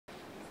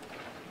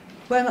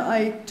when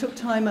I took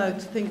time out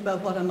to think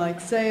about what I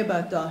might say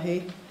about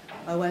Daithí,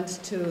 I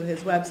went to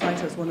his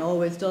website, as one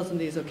always does on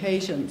these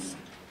occasions.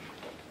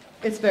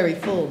 It's very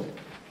full.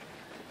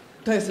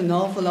 There's an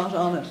awful lot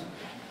on it.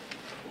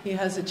 He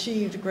has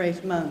achieved a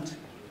great amount.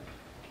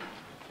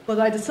 But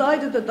I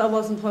decided that that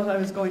wasn't what I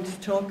was going to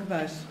talk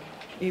about,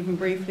 even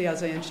briefly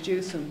as I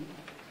introduce him.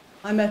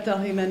 I met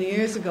Daithí many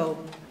years ago,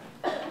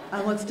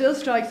 and what still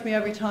strikes me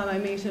every time I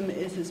meet him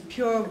is his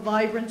pure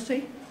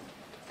vibrancy,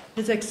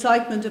 his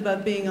excitement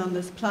about being on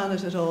this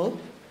planet at all,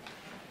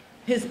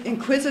 his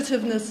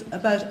inquisitiveness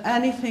about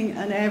anything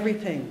and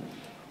everything.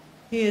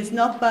 He is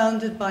not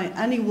bounded by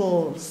any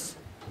walls.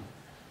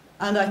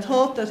 And I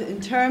thought that in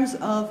terms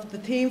of the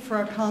theme for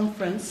our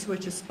conference,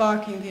 which is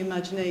Sparking the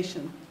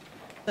Imagination,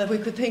 that we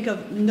could think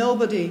of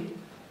nobody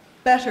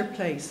better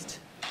placed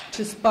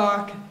to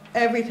spark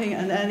everything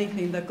and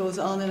anything that goes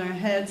on in our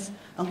heads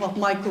and what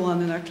might go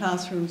on in our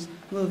classrooms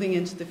moving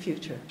into the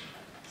future.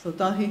 So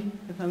Daithí,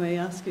 if I may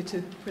ask you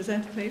to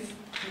present, please.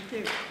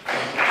 Thank you.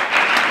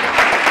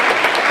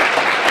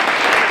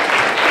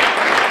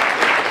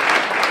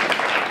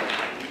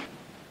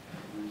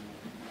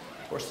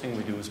 First thing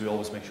we do is we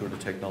always make sure the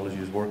technology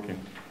is working.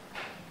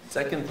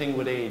 Second thing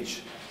with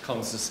age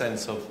comes the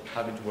sense of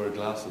having to wear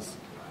glasses.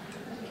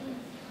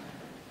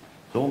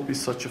 Don't be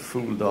such a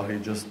fool,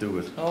 Daithí, just do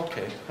it.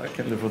 Okay, I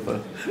can live with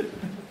that.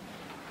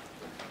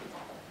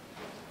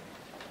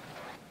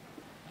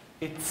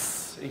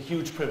 It's a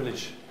huge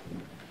privilege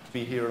to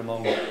be here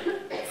among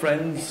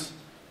friends,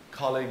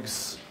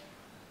 colleagues.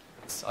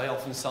 I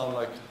often sound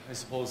like, I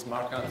suppose,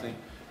 Mark Anthony,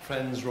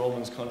 friends,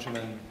 Romans,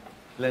 countrymen,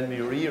 lend me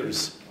your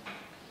ears.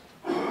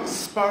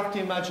 Spark the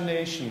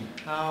imagination.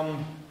 I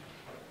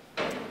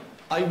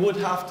would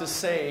have to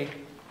say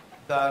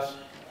that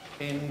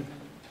in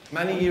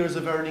many years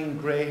of earning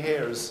grey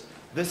hairs,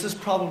 this has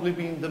probably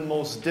been the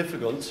most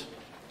difficult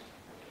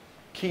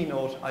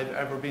keynote I've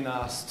ever been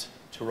asked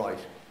to write.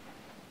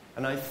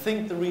 And I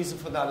think the reason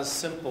for that is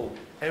simple.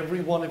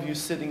 Every one of you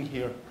sitting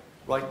here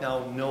right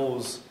now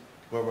knows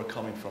where we're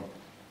coming from.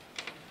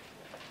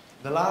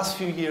 The last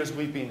few years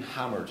we've been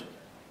hammered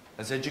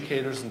as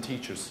educators and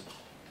teachers.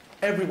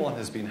 Everyone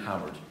has been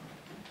hammered.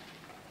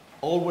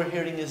 All we're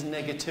hearing is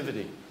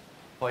negativity.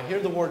 If I hear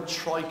the word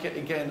troika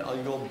again,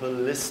 I'll go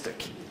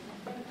ballistic.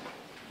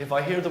 If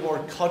I hear the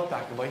word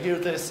cutback, if I hear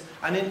this,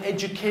 and in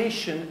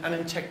education and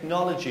in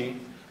technology,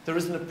 there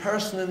isn't a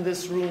person in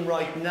this room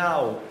right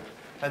now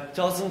that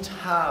doesn't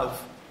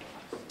have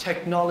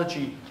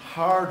technology,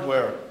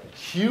 hardware,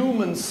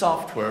 human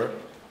software,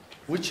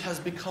 which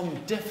has become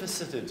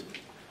deficited,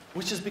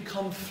 which has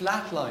become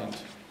flatlined.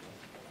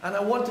 And I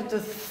wanted to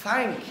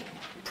thank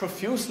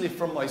profusely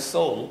from my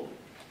soul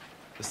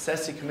the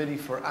CESI committee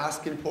for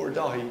asking poor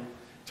Daithí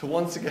to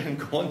once again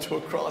go onto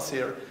a cross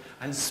here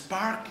and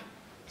spark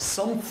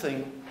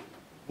something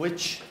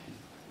which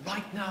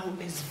right now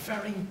is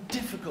very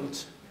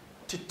difficult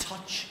to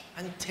touch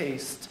and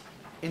taste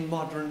in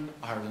modern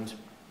Ireland.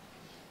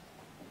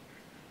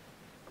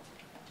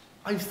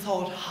 I've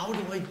thought, how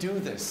do I do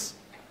this?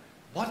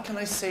 What can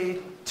I say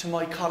to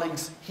my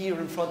colleagues here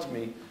in front of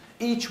me?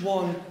 Each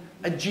one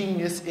a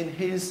genius in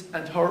his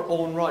and her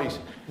own right,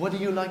 whether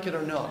you like it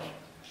or not.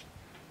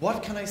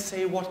 What can I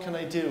say? What can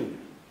I do?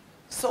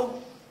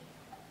 So,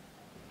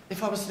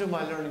 if I was to do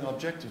my learning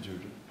objective,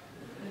 Judy.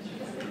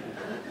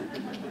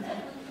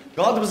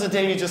 God, there was a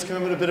day you just came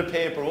in with a bit of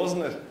paper,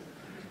 wasn't it?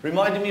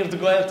 Reminded me of the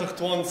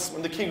Gaeltacht once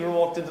when the king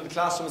walked into the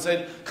classroom and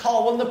said,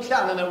 "Call on the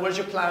plan, and where's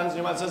your plans?" And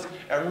your man says,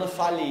 "Er na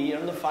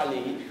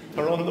fally,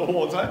 they're on the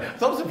walls." I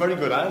thought it was a very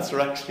good answer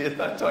actually at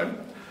that time.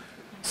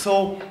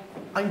 So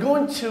I'm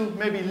going to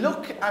maybe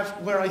look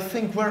at where I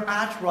think we're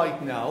at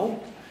right now,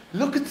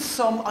 look at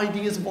some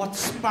ideas of what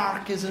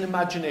spark is in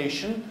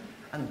imagination,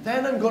 and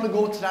then I'm going to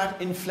go to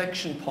that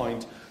inflection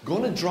point,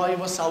 going to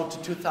drive us out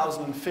to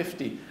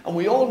 2050. And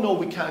we all know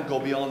we can't go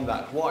beyond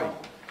that. Why?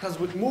 Because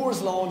with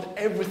Moore's Law and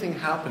everything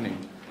happening,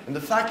 and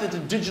the fact that the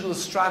digital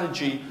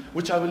strategy,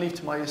 which I will leave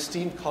to my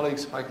esteemed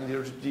colleagues I can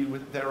deal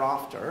with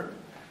thereafter,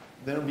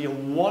 there will be a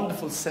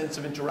wonderful sense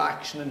of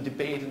interaction and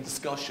debate and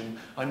discussion.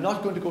 I'm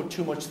not going to go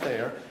too much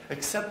there,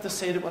 except to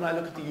say that when I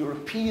look at the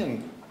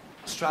European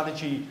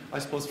strategy, I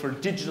suppose, for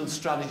digital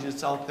strategy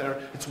that's out there,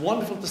 it's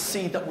wonderful to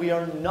see that we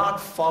are not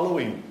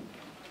following.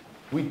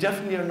 We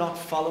definitely are not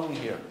following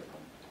here.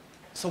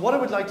 So what I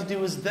would like to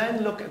do is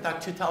then look at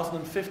that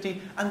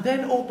 2050 and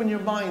then open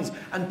your minds.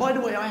 And by the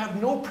way, I have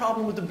no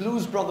problem with the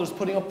Blues Brothers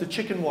putting up the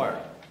chicken wire.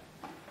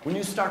 When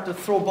you start to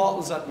throw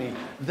bottles at me,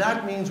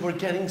 that means we're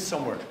getting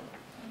somewhere.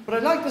 But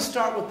I'd like to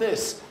start with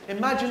this.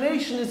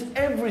 Imagination is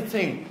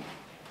everything.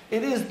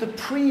 It is the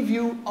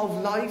preview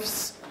of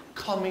life's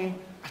coming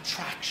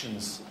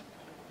attractions.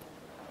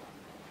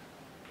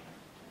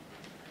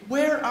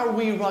 Where are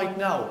we right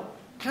now?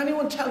 Can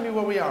anyone tell me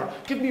where we are?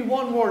 Give me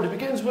one word. It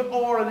begins with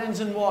R and ends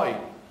in Y.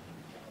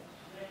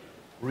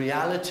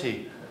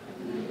 Reality.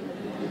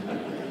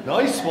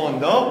 Nice one,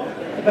 though.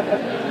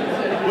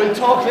 We'll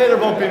talk later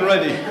about being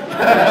ready.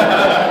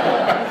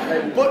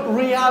 But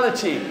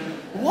reality.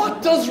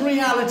 What does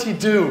reality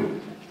do?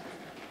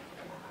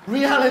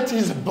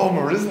 Reality's a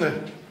bummer, isn't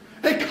it?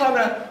 It kind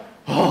of,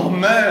 oh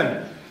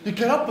man, you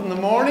get up in the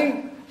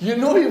morning, you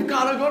know you've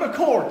got to go to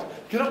court.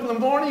 Get up in the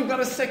morning, you've got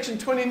a Section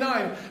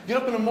 29. Get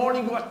up in the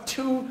morning, you've got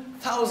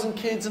 2,000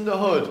 kids in the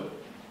hood.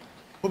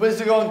 Who are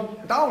basically going,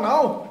 I don't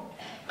know.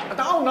 I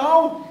don't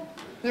know.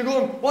 You're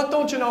going, what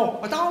don't you know?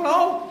 I don't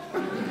know.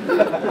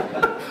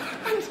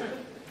 And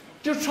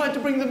you're trying to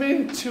bring them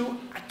into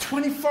a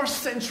 21st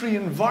century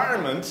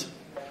environment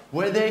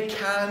where they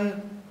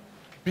can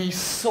be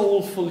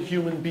soulful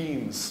human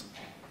beings,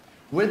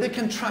 where they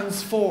can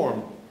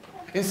transform.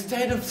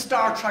 Instead of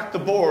Star Trek the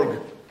Borg,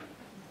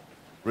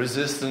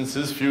 resistance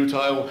is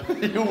futile,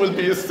 you will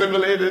be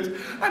assimilated.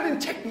 And in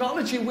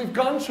technology, we've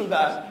gone through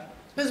that.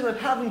 Elizabeth,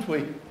 haven't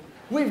we?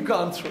 We've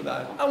gone through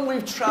that. And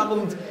we've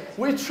traveled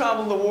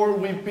the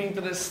world. We've been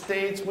to the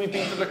States. We've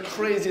been to the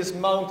craziest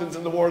mountains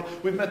in the world.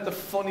 We've met the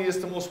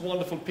funniest and most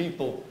wonderful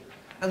people.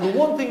 And the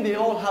one thing they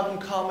all have in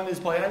common is,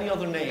 by any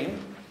other name,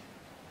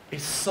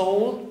 is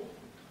soul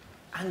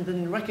and the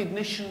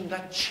recognition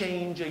that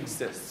change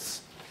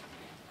exists.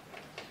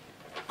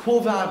 Quo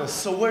vadis,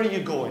 so where are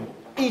you going?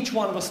 Each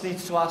one of us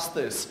needs to ask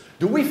this.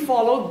 Do we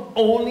follow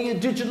only a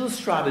digital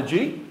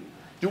strategy?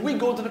 Do we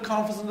go to the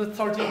conference on the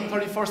 30th and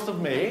 31st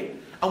of May,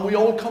 and we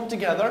all come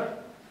together,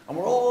 and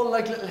we're all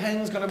like little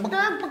hens going,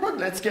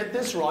 let's get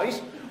this right?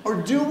 Or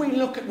do we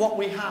look at what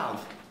we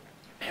have?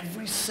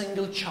 Every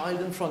single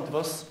child in front of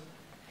us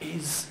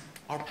is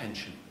our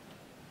pension.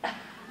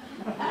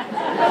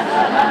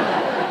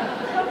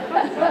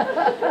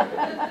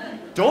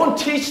 Don't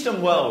teach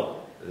them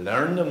well,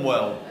 learn them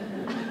well.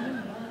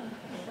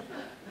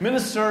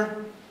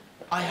 Minister,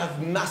 I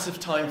have massive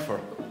time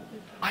for.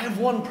 I have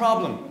one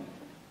problem.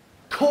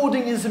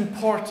 Coding is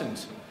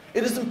important.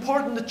 It is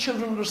important that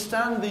children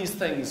understand these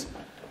things.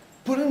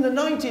 But in the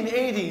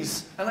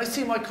 1980s, and I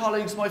see my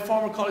colleagues, my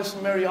former colleagues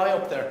from Mary I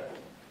up there,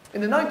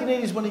 in the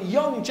 1980s when a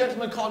young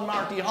gentleman called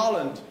Marty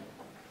Holland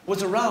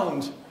was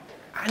around,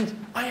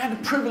 and I had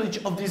the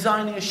privilege of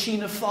designing a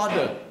Sheena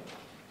Fada.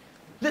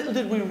 Little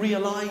did we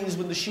realise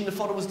when the Sheena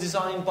Fada was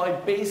designed by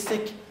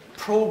basic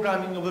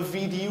programming of a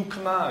VDU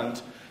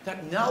command,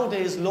 that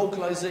nowadays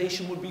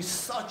localization would be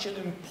such an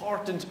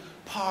important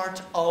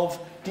part of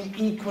the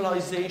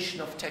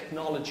equalization of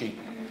technology.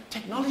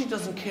 Technology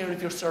doesn't care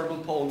if you're cerebral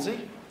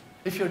palsy,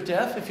 if you're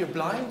deaf, if you're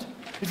blind,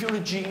 if you're a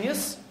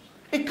genius.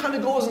 It kind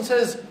of goes and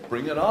says,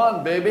 bring it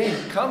on, baby,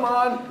 come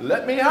on,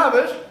 let me have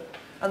it.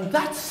 And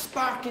that's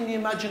sparking the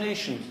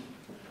imagination.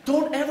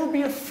 Don't ever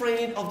be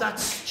afraid of that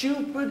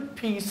stupid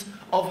piece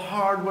of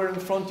hardware in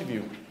front of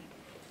you.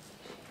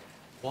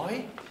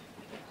 Why?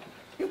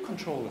 You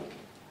control it.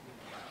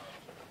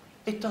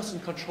 It doesn't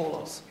control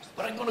us.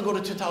 But I'm going to go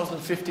to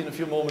 2050 in a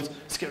few moments,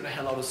 scare the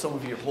hell out of some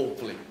of you,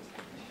 hopefully.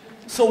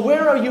 So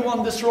where are you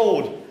on this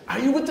road? Are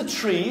you with the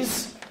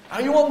trees?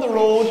 Are you on the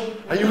road?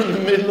 Are you in the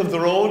middle of the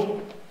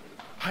road?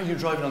 Are you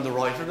driving on the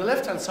right or the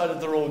left-hand side of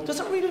the road? Does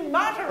it really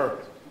matter?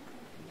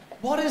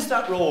 What is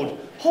that road?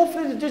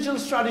 Hopefully the digital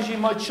strategy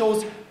might show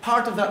us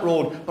part of that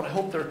road, but I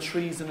hope there are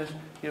trees in it.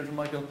 Here,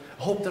 Michael.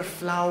 I hope there are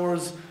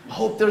flowers. I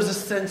hope there's a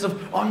sense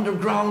of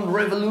underground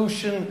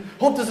revolution.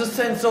 I hope there's a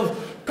sense of,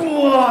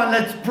 go on,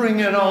 let's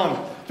bring it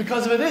on.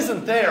 Because if it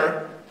isn't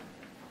there,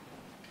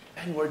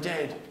 then we're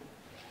dead.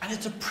 And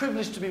it's a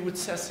privilege to be with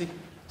CESI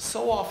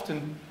so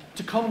often,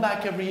 to come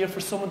back every year for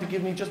someone to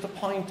give me just a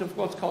pint of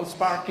what's called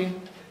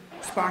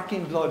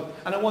sparking blood.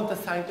 And I want to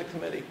thank the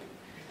committee.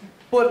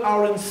 But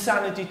our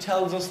insanity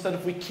tells us that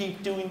if we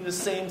keep doing the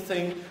same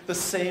thing the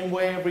same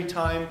way every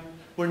time,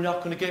 we're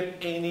not going to get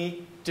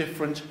any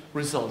different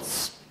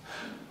results.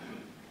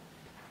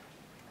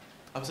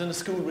 I was in a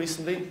school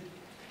recently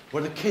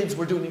where the kids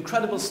were doing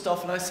incredible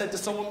stuff, and I said to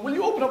someone, will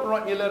you open up and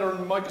write me a letter in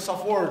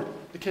Microsoft Word?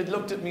 The kid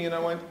looked at me and I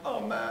went, oh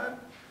man,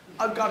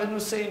 I've got an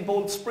Usain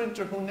Bolt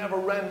sprinter who never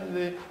ran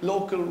the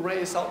local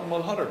race out in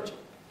Mulhuddart.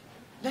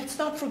 Let's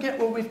not forget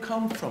where we've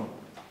come from.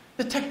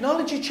 The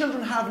technology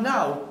children have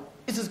now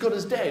is as good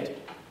as dead.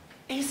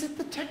 Is it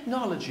the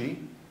technology,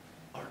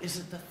 or is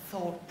it the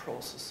thought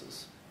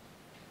processes?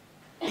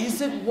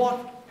 Is it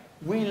what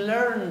we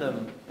learn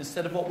them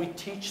instead of what we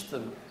teach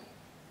them?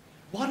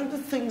 What are the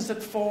things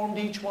that formed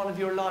each one of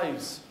your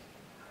lives?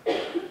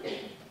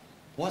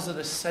 Was it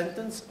a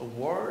sentence, a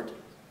word?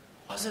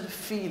 Was it a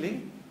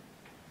feeling?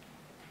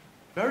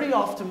 Very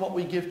often what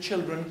we give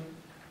children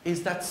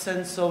is that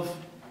sense of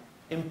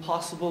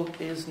impossible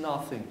is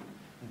nothing.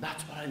 And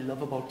that's what I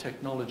love about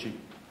technology.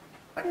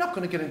 I'm not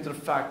going to get into the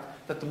fact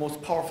that the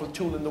most powerful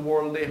tool in the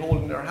world they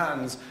hold in their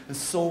hands, and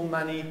so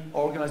many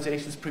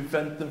organizations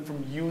prevent them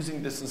from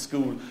using this in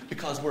school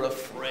because we're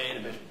afraid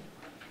of it.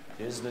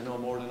 Kids, they know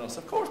more than us.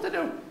 Of course they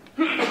do.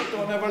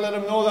 Don't ever let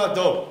them know that,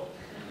 though.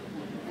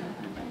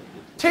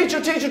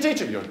 Teacher, teacher,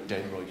 teacher. You're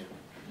dead right.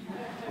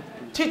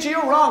 Teacher,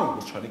 you're wrong. I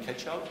was trying to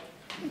catch you out.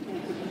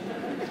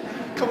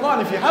 Come on,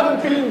 if you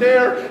haven't been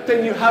there,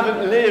 then you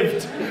haven't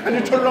lived. And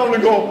you turn around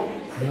and go,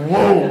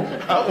 whoa,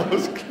 that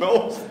was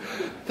close.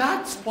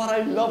 That's what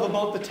I love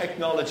about the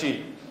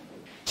technology.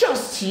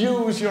 Just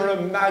use your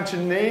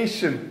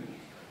imagination.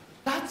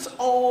 That's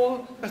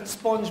all that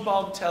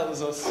SpongeBob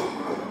tells us.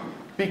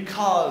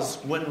 Because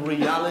when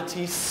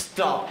reality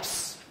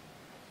stops,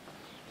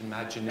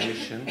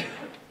 imagination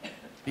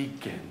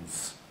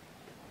begins.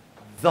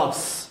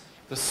 Thus,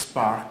 the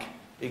spark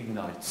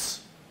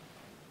ignites.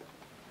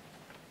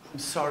 I'm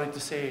sorry to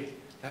say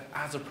that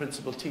as a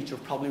principal teacher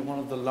of probably one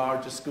of the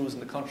largest schools in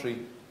the country,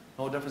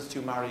 no difference to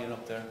you, Marion,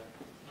 up there.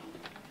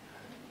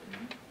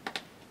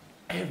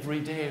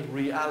 Everyday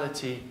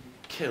reality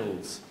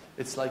kills.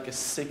 It's like a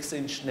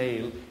 6-inch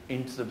nail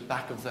into the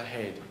back of the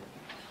head.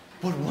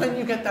 But when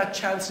you get that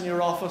chance in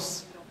your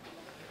office,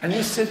 and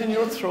you sit in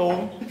your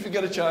throne, if you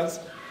get a chance,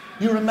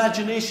 your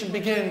imagination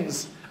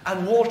begins.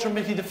 And Walter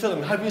Mitty, the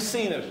film, have you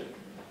seen it?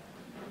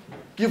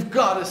 You've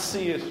got to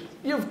see it.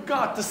 You've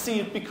got to see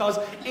it, because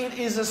it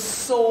is a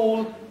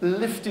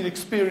soul-lifting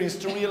experience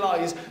to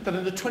realize that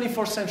in the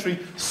 21st century,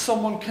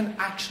 someone can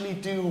actually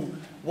do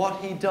what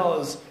he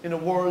does in a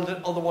world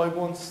that otherwise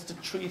wants to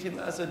treat him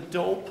as a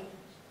dope,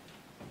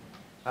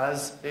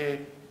 as a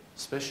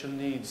special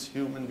needs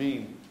human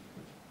being,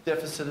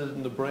 deficited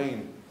in the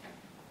brain.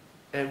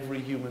 Every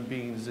human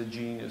being is a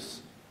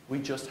genius. We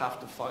just have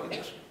to find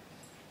it.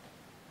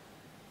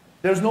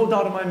 There's no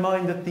doubt in my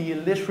mind that the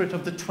illiterate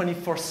of the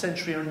 21st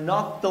century are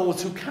not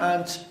those who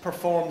can't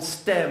perform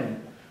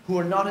STEM, who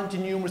are not into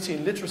numeracy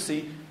and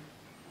literacy.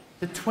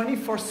 The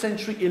 21st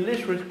century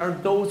illiterate are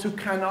those who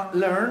cannot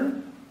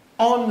learn,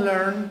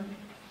 unlearn,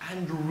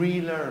 and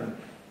relearn.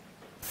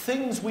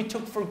 Things we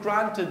took for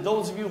granted,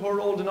 those of you who are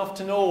old enough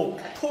to know,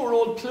 poor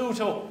old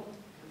Pluto.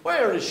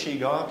 Where is she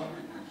gone?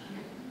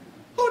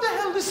 Who the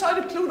hell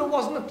decided Pluto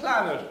wasn't a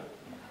planet?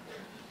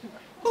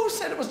 Who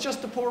said it was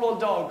just a poor old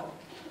dog?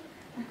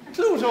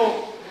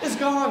 Pluto is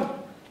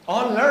gone.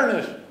 Unlearn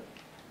it.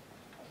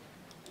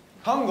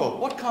 Congo.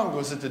 What Congo?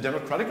 Is it the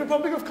Democratic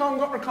Republic of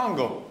Congo or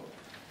Congo?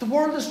 The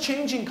world is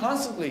changing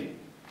constantly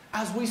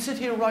as we sit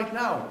here right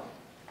now.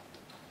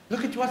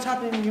 Look at what's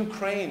happening in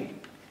Ukraine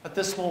at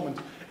this moment.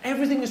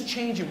 Everything is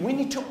changing. We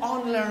need to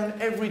unlearn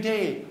every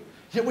day.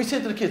 Yet we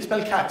say to the kids,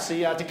 spell cats,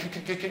 see,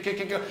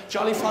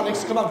 jolly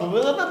phonics, come on, blah,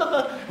 blah, blah,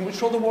 blah, and we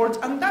throw the words,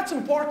 and that's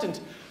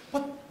important.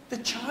 But the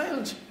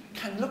child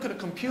can look at a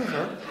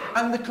computer,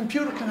 and the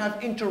computer can have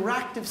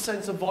interactive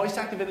sense of voice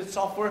activated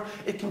software.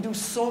 It can do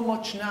so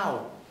much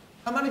now.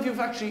 How many of you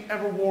have actually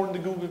ever worn the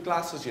Google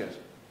glasses yet?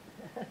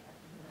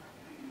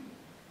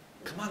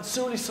 Come on,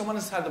 surely someone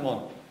has had them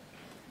on.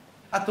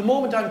 At the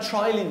moment I'm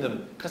trialing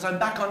them, because I'm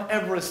back on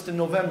Everest in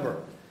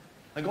November.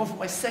 I'm going for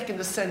my second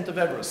ascent of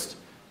Everest.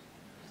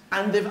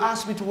 And they've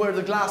asked me to wear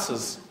the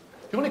glasses.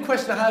 The only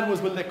question I had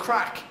was, will they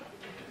crack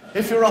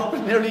if you're up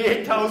at nearly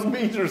 8,000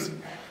 meters?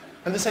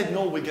 And they said,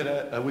 no, we get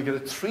a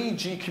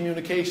 3G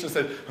communication. I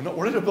said, I'm not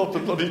worried about the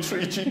bloody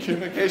 3G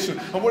communication.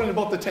 I'm worried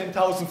about the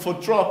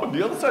 10,000-foot drop on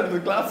the other side of the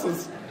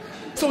glasses.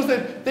 So I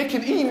said, they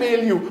can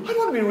email you. I don't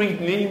want to be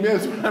reading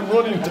emails when I'm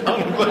running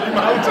down a bloody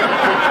mountain.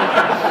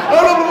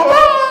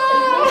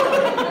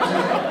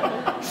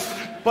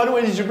 By the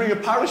way, did you bring a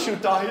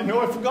parachute, Daithí?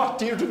 No, I forgot.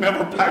 Deirdre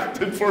never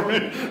packed it for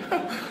me.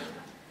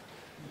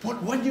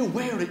 But when you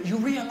wear it, you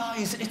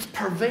realize it's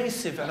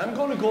pervasive. And I'm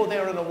going to go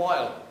there in a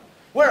while.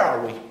 Where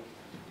are we?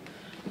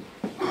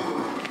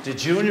 The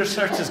junior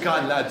cert is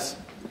gone, lads.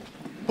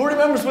 Who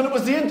remembers when it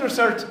was the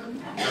inter-cert?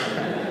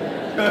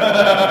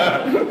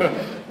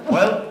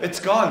 Well, it's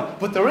gone.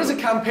 But there is a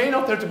campaign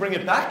out there to bring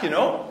it back, you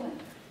know.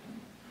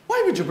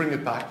 Why would you bring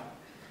it back?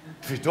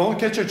 If you don't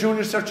get your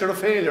junior cert, you're a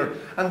failure.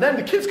 And then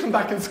the kids come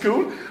back in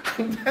school,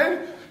 and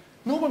then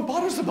no one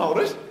bothers about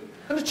it.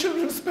 And the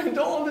children spend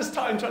all this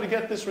time trying to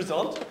get this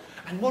result.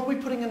 And what are we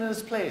putting in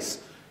its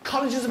place?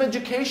 Colleges of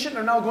education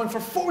are now going for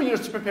 4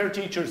 years to prepare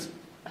teachers.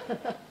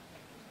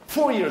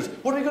 4 years.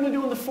 What are we going to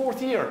do in the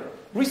 4th year?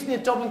 Recently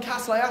at Dublin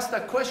Castle, I asked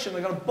that question.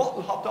 I got a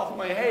bottle hopped off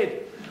my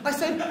head. I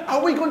said,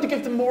 are we going to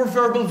give them more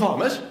verbal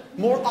vomit,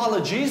 more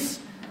ologies,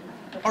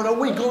 or are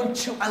we going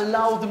to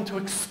allow them to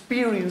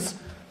experience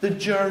the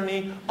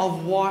journey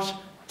of what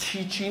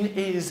teaching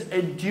is,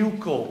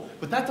 educo?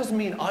 But that doesn't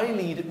mean I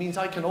lead. It means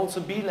I can also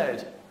be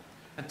led.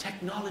 And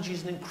technology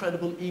is an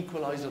incredible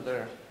equalizer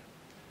there.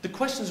 The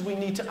questions we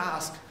need to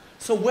ask.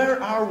 So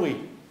where are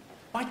we?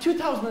 By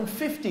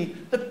 2050,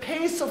 the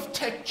pace of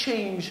tech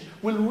change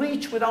will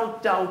reach,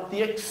 without doubt,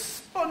 the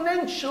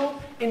exponential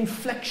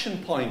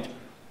inflection point.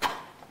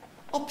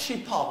 Up she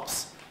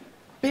pops.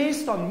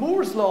 Based on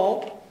Moore's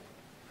law,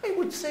 I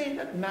would say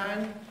that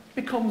man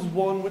becomes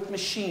one with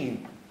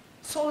machine.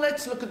 So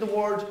let's look at the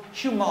word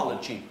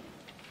humology.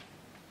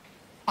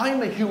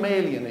 I'm a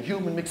humalien, a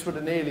human mixed with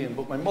an alien,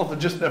 but my mother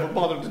just never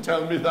bothered to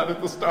tell me that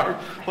at the start.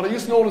 But I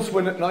used to notice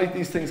when at night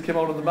these things came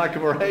out of the back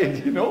of her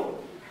head, you know?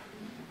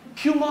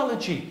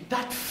 Humology,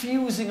 that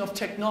fusing of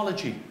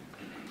technology.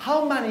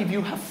 How many of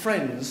you have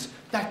friends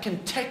that can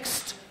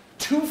text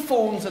 2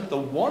 phones at the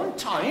one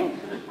time,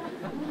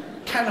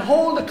 can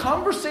hold a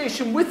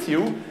conversation with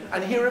you,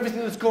 and hear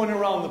everything that's going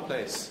around the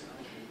place?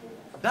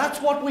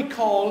 That's what we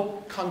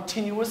call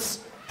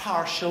continuous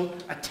partial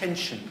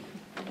attention.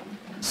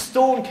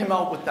 Stone came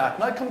out with that,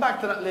 and I'll come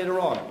back to that later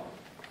on.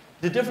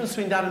 The difference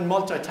between that and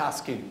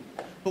multitasking.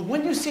 But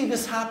when you see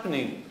this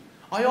happening,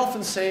 I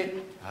often say,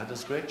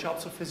 there's great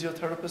jobs for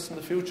physiotherapists in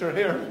the future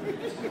here.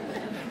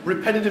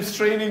 Repetitive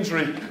strain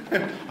injury.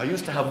 I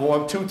used to have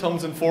 2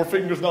 thumbs and 4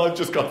 fingers, now I've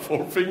just got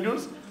 4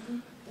 fingers.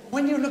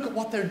 When you look at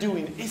what they're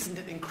doing, isn't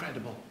it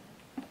incredible?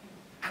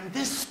 And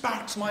this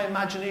sparks my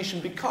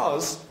imagination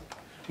because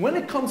when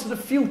it comes to the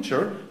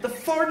future, the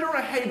further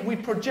ahead we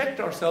project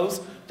ourselves,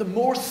 the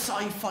more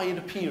sci-fi it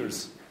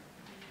appears.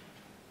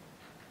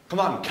 Come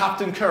on,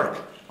 Captain Kirk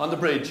on the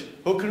bridge.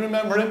 Who can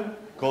remember him?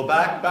 Go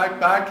back, back,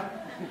 back.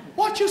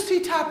 What you see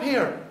tap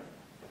here?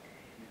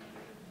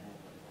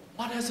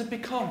 What has it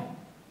become?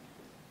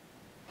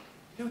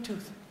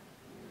 Bluetooth.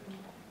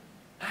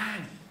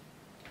 Man,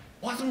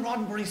 wasn't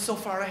Roddenberry so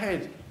far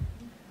ahead?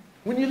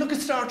 When you look at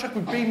Star Trek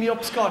with Beam Me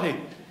Up, Scotty,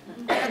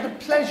 I had the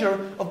pleasure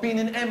of being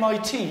in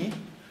MIT,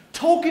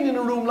 talking in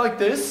a room like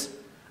this,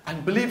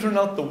 and believe it or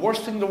not, the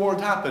worst thing in the world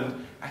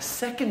happened. A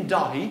second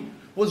Daithí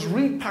was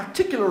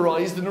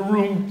reparticularized in a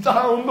room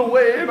down the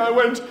way, and I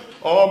went,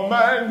 oh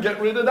man, get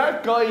rid of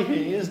that guy,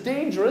 he is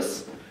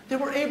dangerous. They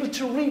were able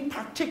to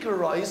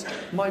reparticularize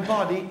my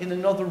body in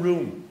another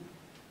room.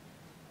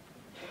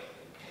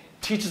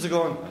 Teachers are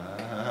going,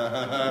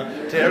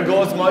 there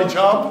goes my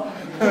job.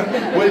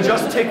 We'll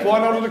just take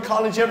one out of the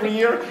college every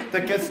year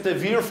that gets the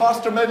Veer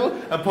Foster Medal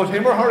and put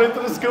him or her into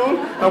the school,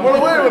 and we're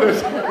away with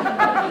it.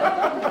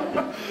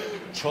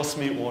 Trust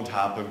me, it won't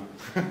happen.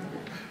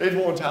 It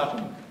won't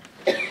happen.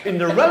 In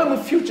the realm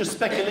of future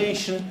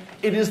speculation,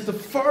 it is the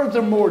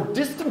further, more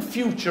distant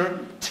future,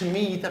 to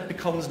me, that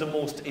becomes the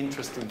most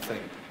interesting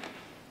thing.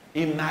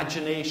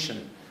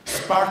 Imagination.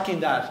 Sparking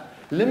that.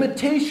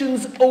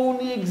 Limitations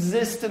only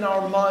exist in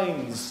our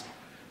minds.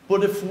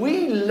 But if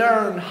we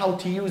learn how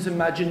to use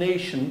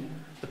imagination,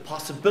 the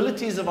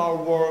possibilities of our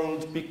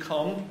world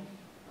become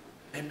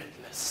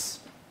limitless.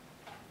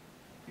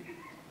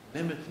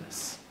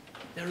 Limitless.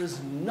 There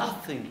is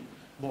nothing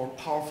more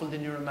powerful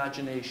than your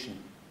imagination.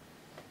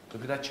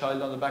 Look at that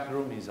child on the back of the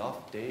room, he's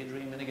off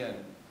daydreaming again.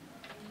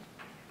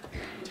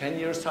 10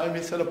 years' time,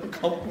 he'll set up a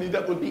company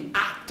that will be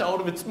act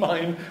out of its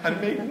mind and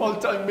make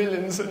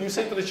multi-millions. And you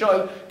say to the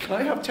child, can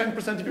I have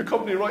 10% of your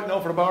company right now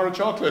for a bar of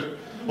chocolate?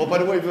 Oh, by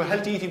the way, we have a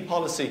healthy eating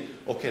policy.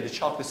 Okay, the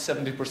chocolate's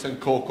 70%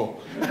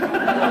 cocoa.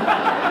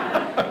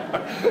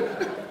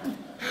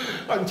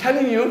 I'm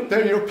telling you,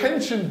 they're your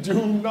pension.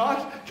 Do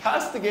not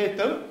castigate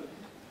them.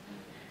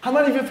 How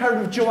many of you have heard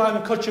of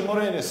Joanne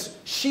Cutchin-Morenis?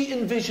 She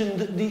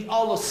envisioned the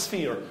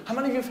holosphere. How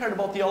many of you have heard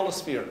about the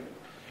holosphere?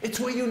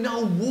 It's where you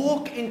now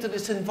walk into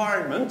this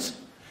environment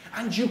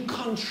and you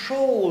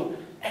control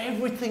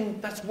everything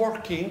that's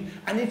working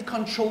and it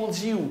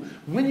controls you.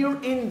 When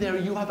you're in there,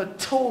 you have a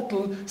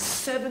total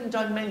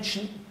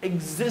 7-dimension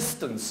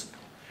existence.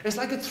 It's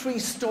like a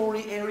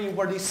 3-story area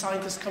where these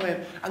scientists come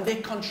in and they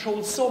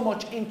control so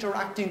much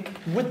interacting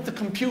with the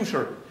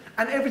computer.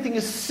 And everything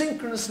is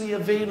synchronously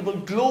available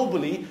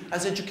globally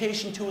as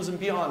education tools and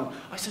beyond.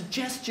 I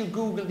suggest you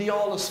Google the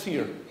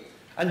holosphere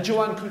and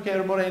Joanne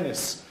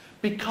Cutchin-Morenis,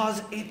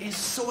 because it is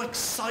so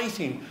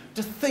exciting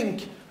to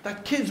think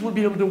that kids will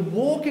be able to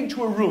walk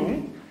into a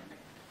room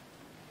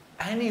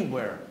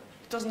anywhere.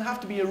 It doesn't have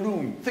to be a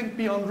room. Think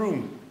beyond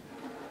room.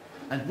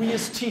 And we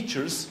as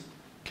teachers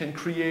can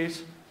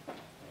create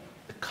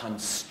the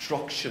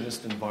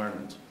constructionist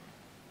environment.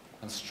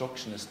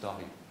 Constructionist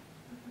Daithí.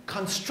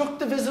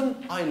 Constructivism,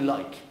 I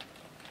like.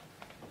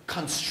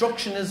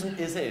 Constructionism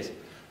is it,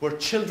 where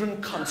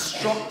children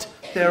construct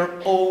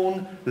their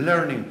own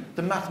learning.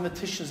 The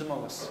mathematicians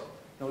among us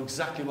know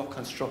exactly what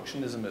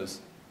constructionism is.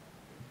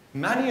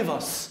 Many of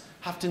us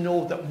have to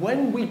know that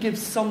when we give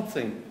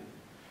something,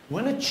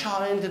 when a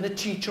child and a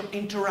teacher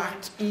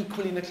interact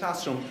equally in the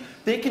classroom,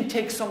 they can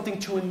take something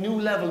to a new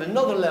level,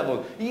 another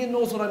level. Ian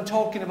knows what I'm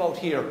talking about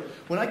here.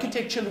 When I can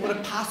take children with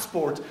a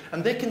passport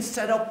and they can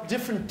set up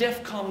different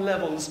DEFCON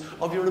levels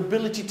of your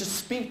ability to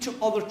speak to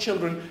other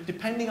children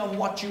depending on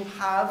what you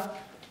have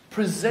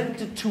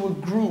presented to a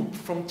group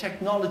from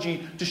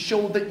technology to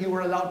show that you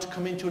are allowed to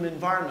come into an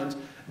environment,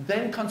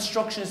 then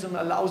constructionism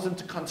allows them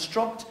to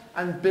construct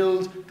and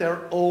build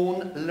their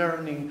own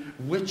learning,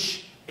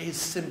 which is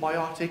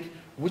symbiotic,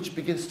 which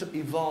begins to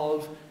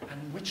evolve,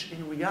 and which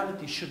in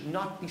reality should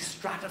not be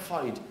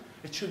stratified.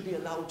 It should be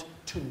allowed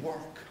to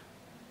work.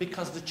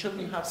 Because the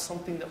children have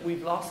something that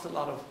we've lost a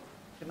lot of,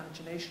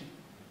 imagination.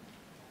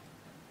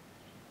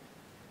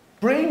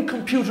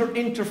 Brain-computer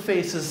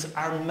interfaces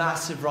are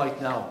massive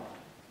right now.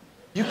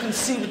 You can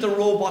see with the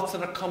robots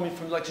that are coming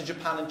from like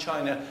Japan and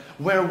China,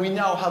 where we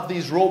now have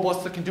these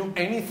robots that can do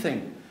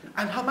anything.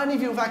 And how many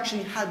of you have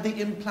actually had the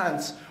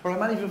implants, or how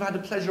many of you have had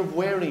the pleasure of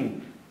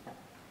wearing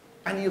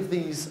any of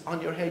these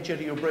on your head, yet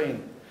or your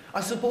brain?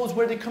 I suppose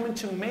where they come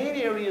into main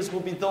areas will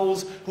be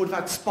those who would have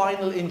had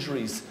spinal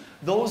injuries,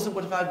 those that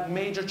would have had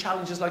major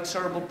challenges like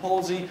cerebral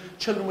palsy,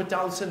 children with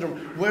Down syndrome,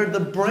 where the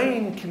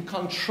brain can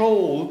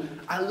control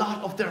a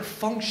lot of their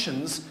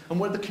functions and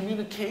where the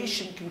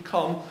communication can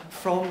come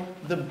from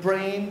the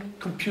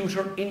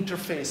brain-computer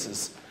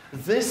interfaces.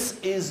 This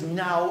is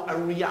now a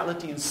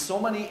reality in so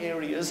many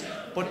areas,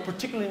 but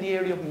particularly in the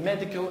area of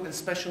medical and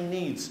special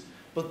needs.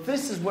 But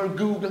this is where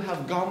Google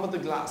have gone with the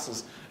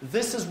glasses.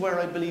 This is where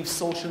I believe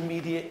social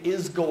media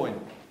is going.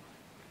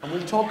 And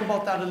we'll talk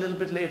about that a little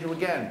bit later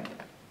again.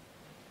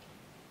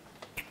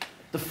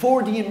 The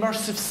 4D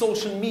immersive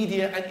social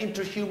media and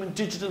interhuman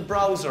digital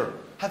browser.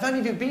 Have any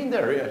of you been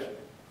there yet?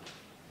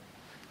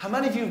 How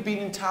many of you have been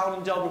in town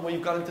in Dublin where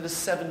you've got into the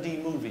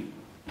 7D movie?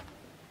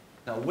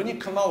 Now, when you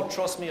come out,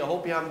 trust me, I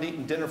hope you haven't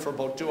eaten dinner for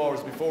about 2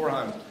 hours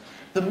beforehand.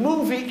 The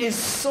movie is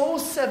so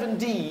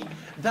 7D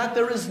that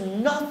there is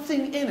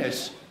nothing in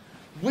it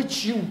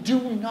which you do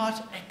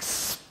not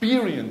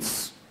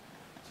experience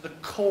to the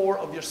core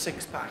of your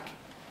six-pack.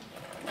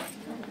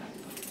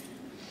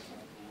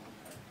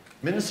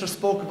 Minister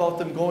spoke about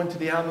them going to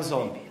the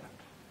Amazon.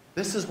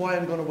 This is why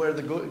I'm going to wear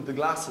the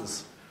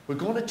glasses. We're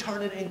going to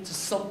turn it into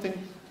something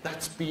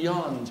that's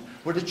beyond,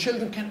 where the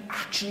children can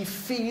actually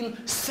feel,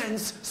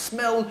 sense,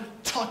 smell,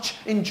 touch,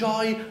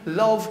 enjoy,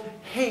 love,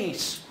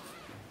 hate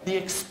the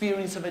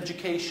experience of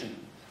education.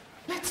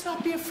 Let's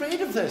not be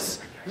afraid of this.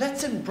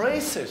 Let's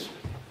embrace it.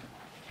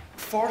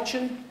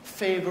 Fortune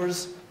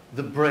favors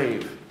the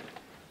brave.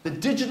 The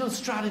digital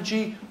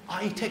strategy,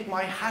 I take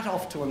my hat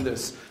off to on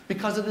this,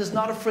 because it is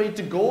not afraid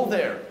to go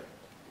there.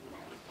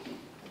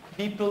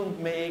 People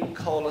may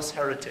call us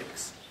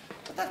heretics,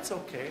 but that's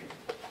okay.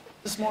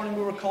 This morning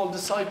we were called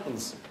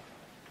disciples.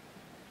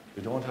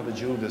 We don't have a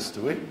Judas,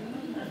 do we?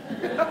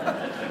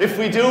 If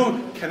we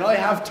do, can I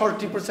have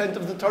 30%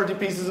 of the 30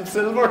 pieces of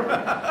silver?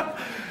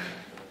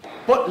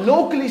 But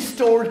locally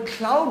stored,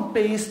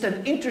 cloud-based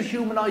and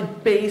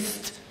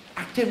interhumanite-based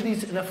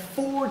activities in a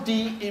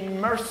 4D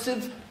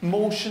immersive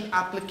motion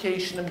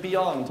application and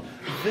beyond.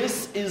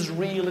 This is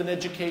real in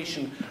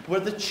education, where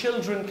the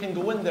children can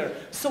go in there.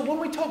 So when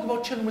we talk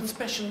about children with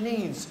special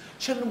needs,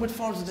 children with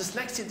forms of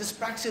dyslexia,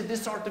 dyspraxia,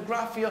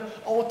 dysarthrographia,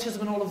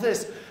 autism and all of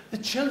this, the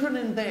children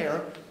in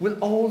there will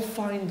all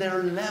find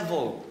their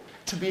level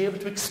to be able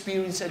to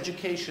experience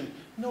education.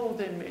 No,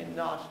 they may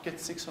not get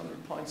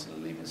 600 points in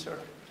the Leaving Cert,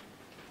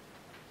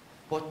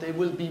 but they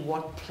will be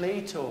what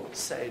Plato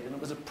said, and it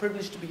was a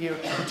privilege to be here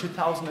in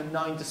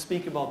 2009 to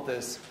speak about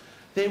this.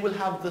 They will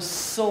have the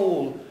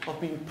soul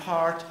of being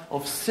part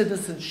of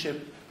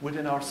citizenship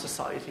within our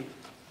society,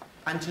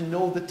 and to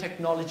know that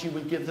technology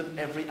will give them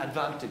every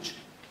advantage.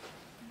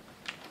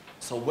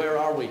 So where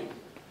are we?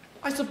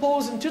 I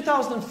suppose in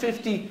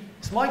 2050,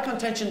 it's my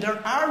contention, there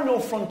are no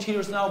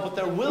frontiers now, but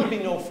there will be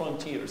no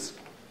frontiers.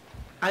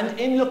 And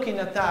in looking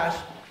at that,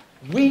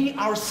 we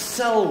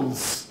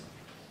ourselves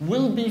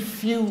will be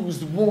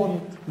fused one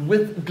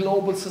with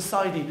global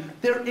society.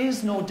 There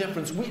is no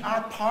difference. We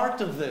are part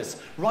of this.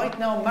 Right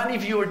now, many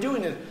of you are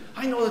doing it.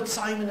 I know that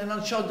Simon and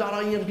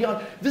Anshaw.ie and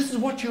beyond, this is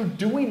what you're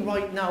doing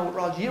right now,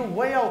 Raj. You're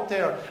way out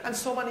there. And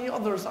so many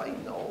others, I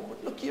know.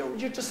 But look, you're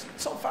just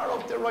so far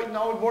out there right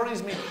now, it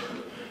worries me.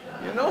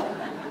 You know?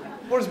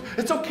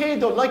 It's okay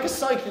though, like a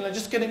cycling, I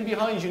just get in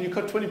behind you and you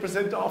cut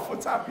 20% off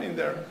what's happening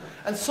there.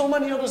 And so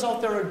many others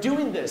out there are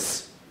doing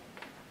this.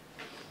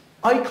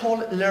 I call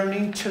it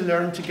learning to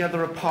learn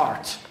together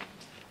apart.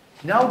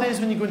 Nowadays,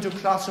 when you go into a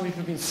classroom, if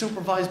you've been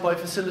supervised by a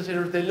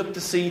facilitator, they look to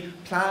see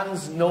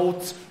plans,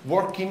 notes,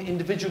 working,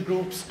 individual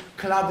groups,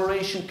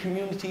 collaboration,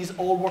 communities,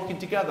 all working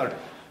together.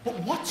 But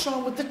what's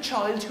wrong with the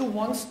child who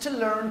wants to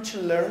learn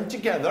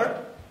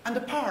together and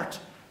apart?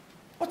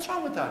 What's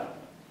wrong with that?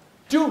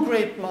 Do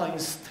great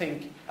minds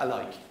think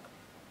alike?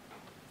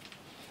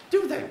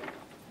 Do they?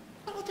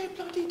 No, they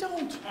bloody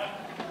don't.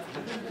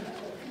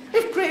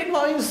 If great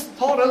minds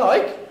thought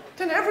alike,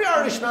 then every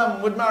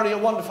Irishman would marry a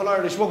wonderful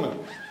Irish woman.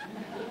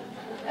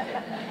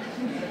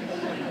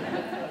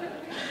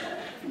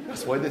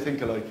 That's why they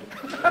think alike.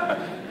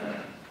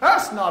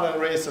 That's not a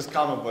racist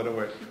comment, by the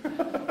way.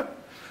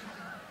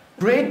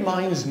 Great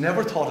minds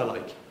never thought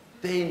alike.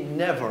 They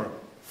never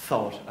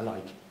thought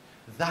alike.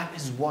 That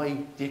is why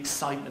the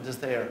excitement is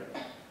there.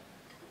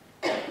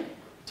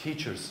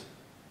 Teachers,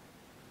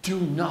 do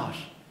not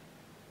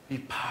be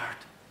part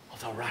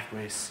of the rat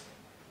race.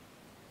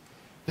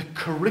 The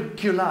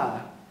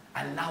curricula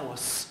allow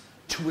us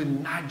to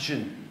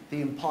imagine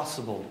the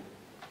impossible.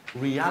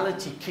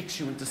 Reality kicks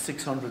you into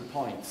 600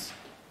 points.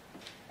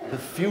 The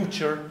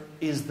future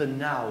is the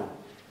now.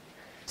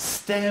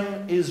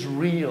 STEM is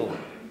real.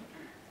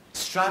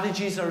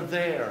 Strategies are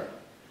there.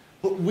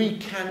 But we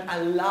can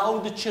allow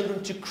the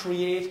children to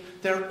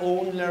create their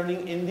own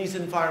learning in these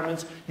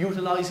environments,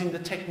 utilizing the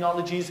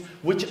technologies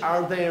which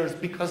are theirs,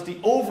 because the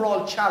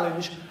overall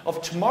challenge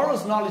of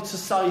tomorrow's knowledge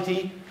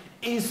society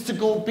is to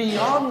go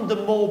beyond the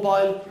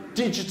mobile,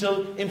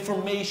 digital,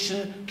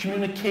 information,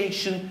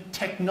 communication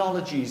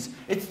technologies.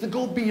 It's to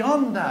go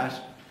beyond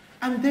that.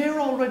 And they're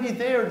already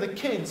there, the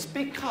kids,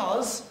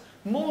 because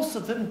most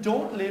of them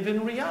don't live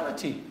in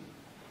reality.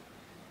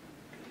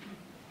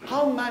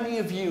 How many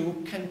of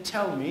you can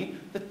tell me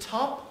the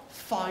top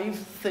 5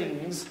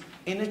 things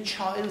in a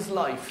child's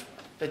life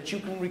that you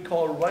can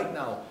recall right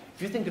now?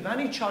 If you think of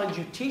any child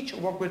you teach or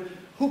work with,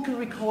 who can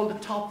recall the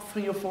top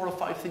 3 or 4 or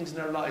 5 things in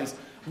their lives?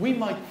 We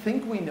might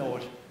think we know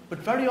it, but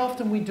very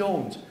often we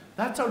don't.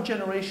 That's our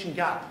generation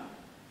gap.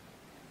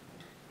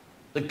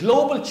 The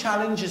global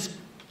challenge is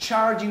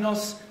charging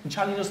us and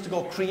challenging us to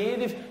go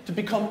creative, to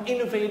become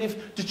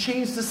innovative, to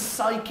change the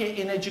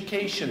psyche in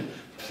education.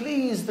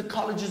 Please, the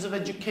colleges of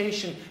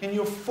education, in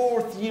your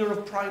 4th year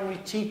of primary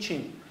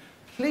teaching,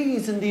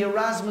 please, in the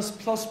Erasmus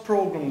Plus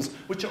programs,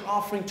 which are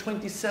offering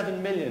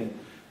 27 million,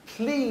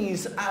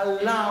 please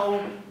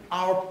allow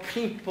our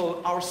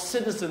people, our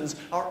citizens,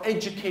 our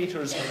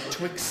educators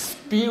to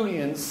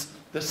experience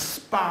the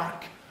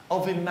spark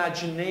of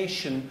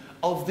imagination,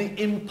 of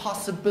the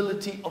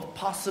impossibility of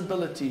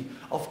possibility,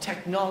 of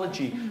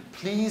technology.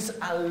 Please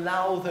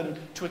allow them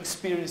to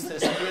experience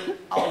this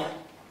without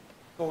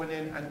going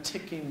in and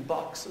ticking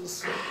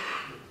boxes.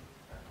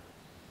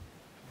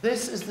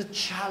 This is the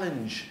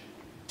challenge,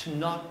 to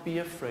not be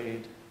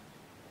afraid.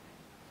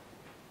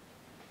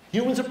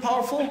 Humans are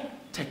powerful,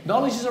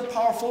 technologies are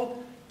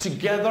powerful,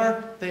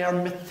 together they are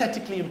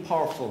mythetically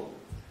powerful.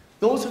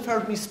 Those who've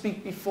heard me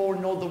speak before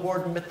know the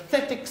word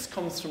mathetics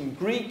comes from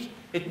Greek.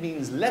 It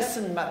means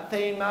lesson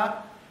mathema.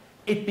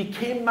 It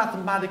became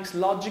mathematics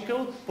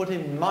logical, but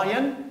in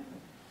Mayan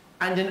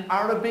and in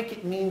Arabic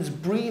it means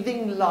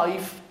breathing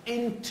life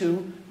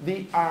into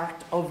the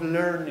art of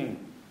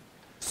learning.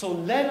 So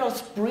let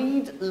us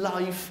breathe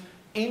life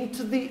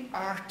into the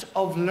art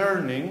of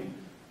learning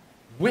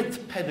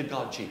with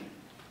pedagogy.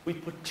 We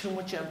put too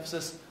much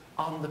emphasis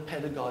on the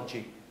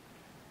pedagogy.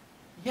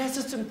 Yes,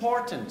 it's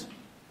important.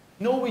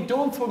 No, we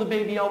don't throw the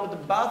baby out with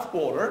the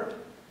bathwater.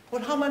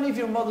 But how many of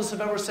your mothers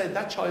have ever said,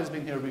 that child's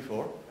been here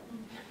before?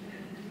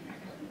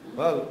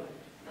 Well,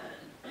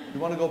 you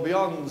want to go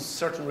beyond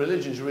certain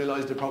religions, you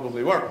realise they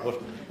probably were.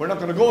 But we're not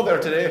going to go there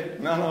today.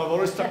 No, I've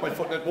already stuck my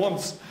foot in it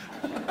once.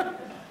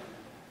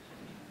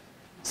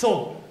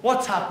 So,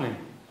 what's happening?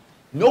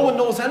 No one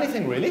knows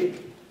anything, really.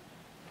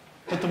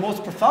 But the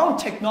most profound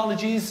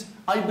technologies,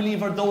 I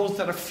believe, are those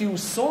that are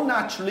fused so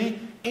naturally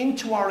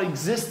into our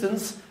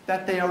existence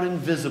that they are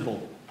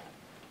invisible.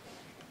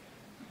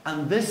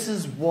 And this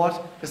is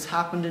what has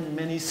happened in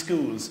many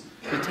schools.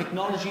 The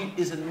technology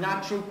is a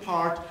natural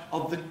part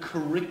of the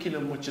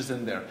curriculum which is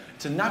in there.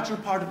 It's a natural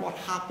part of what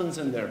happens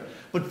in there.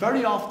 But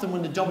very often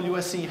when the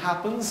WSE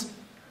happens,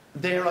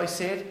 there I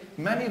say it,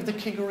 many of the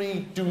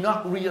Kiggery do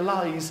not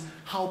realise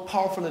how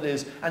powerful it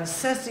is. And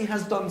CESI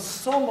has done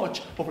so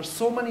much over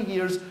so many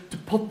years to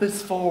put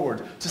this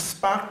forward, to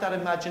spark that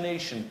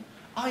imagination.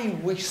 I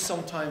wish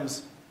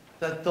sometimes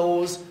that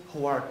those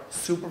who are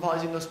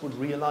supervising us would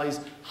realise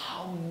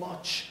how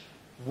much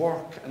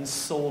work and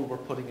soul we're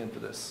putting into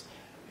this.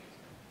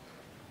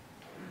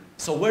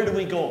 So where do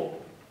we go?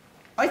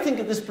 I think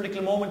at this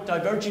particular moment,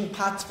 diverging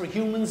paths for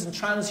humans and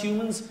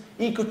transhumans,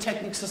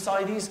 ecotechnic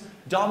societies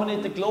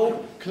dominate the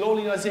globe.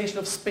 Colonialisation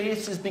of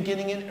space is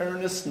beginning in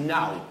earnest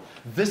now.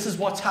 This is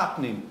what's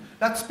happening.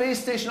 That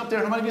space station up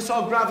there, how many of you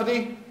saw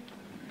Gravity?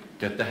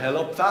 Get the hell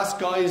up fast,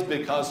 guys,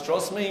 because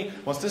trust me,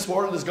 once this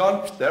world is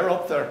gone, they're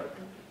up there.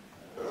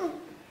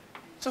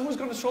 So who's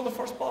going to throw the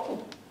first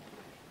bottle?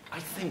 I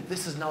think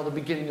this is now the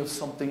beginning of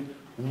something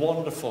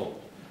wonderful.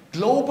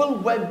 Global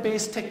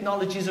web-based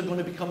technologies are going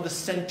to become the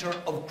center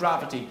of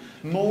gravity.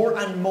 More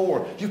and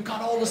more. You've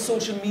got all the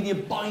social media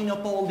buying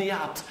up all the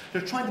apps.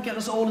 They're trying to get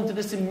us all into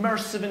this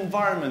immersive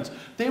environment.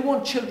 They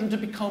want children to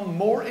become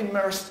more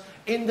immersed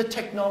in the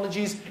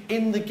technologies,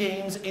 in the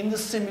games, in the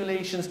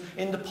simulations,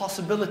 in the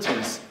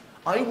possibilities.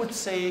 I would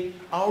say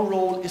our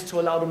role is to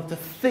allow them to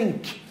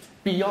think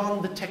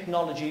beyond the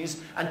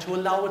technologies and to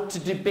allow it to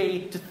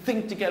debate, to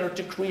think together,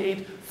 to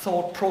create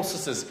thought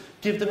processes.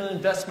 Give them an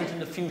investment in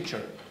the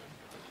future.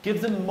 Give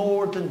them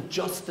more than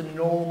just the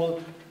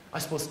normal, I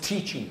suppose,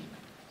 teaching.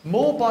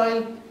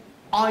 Mobile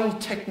eye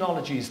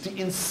technologies, the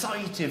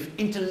incisive,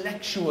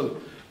 intellectual,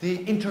 the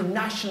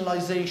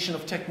internationalization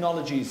of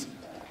technologies,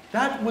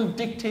 that will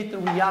dictate the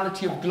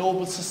reality of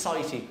global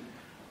society.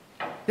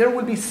 There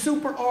will be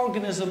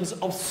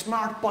superorganisms of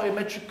smart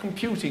biometric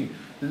computing,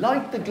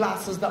 like the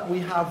glasses that we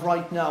have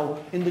right now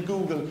in the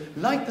Google,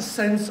 like the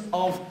sense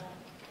of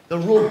the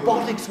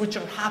robotics which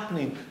are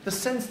happening, the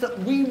sense that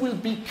we will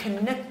be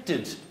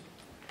connected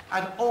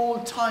at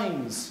all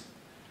times.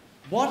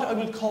 What I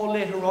will call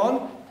later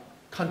on,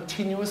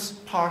 continuous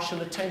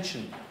partial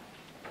attention.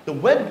 The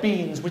web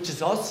beings, which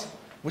is us,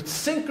 with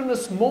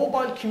synchronous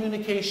mobile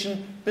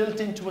communication built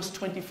into us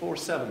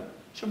 24/7.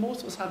 Sure,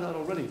 most of us have that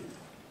already.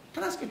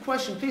 Can I ask you a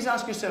question? Please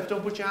ask yourself,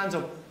 don't put your hands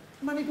up.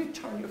 How many of you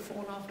turn your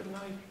phone off at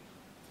night?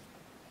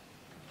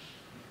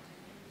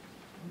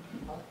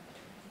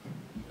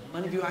 How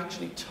many of you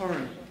actually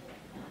turn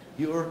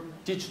your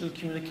digital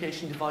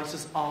communication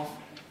devices off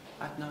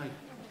at night?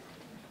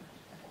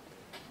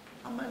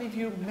 How many of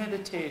you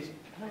meditate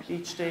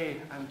each day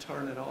and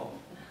turn it off?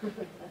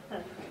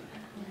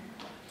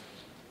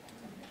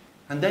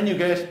 And then you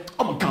get,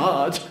 oh my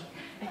God,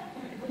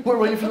 where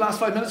were you for the last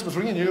 5 minutes? I was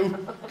ringing you.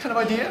 Kind of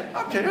idea?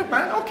 Okay,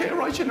 man, okay,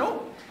 right, you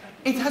know.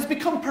 It has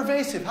become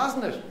pervasive,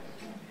 hasn't it?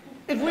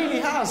 It really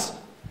has.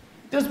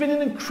 There's been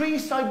an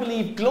increased, I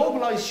believe,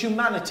 globalized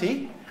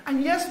humanity.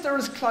 And yes, there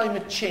is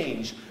climate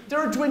change. There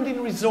are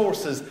dwindling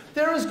resources.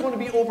 There is going to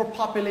be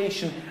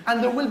overpopulation.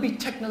 And there will be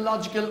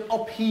technological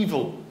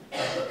upheaval.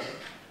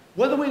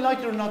 Whether we like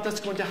it or not, that's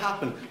going to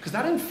happen. Because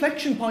that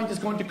inflection point is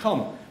going to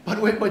come. By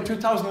the way, by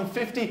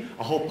 2050,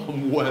 I hope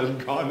I'm well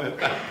gone at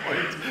that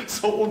point.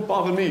 So it won't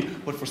bother me.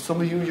 But for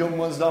some of you young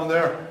ones down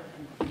there,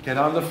 get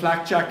on the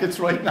flak jackets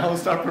right now and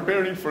start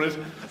preparing for it.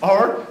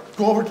 Or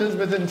go over to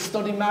Elizabeth and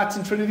study maths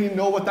and Trinity and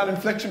know what that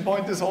inflection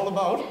point is all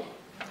about.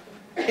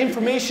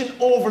 Information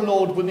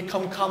overload will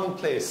become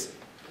commonplace.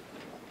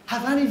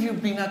 Have any of you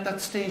been at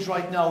that stage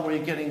right now where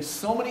you're getting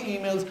so many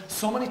emails,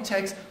 so many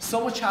texts,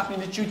 so much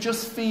happening that you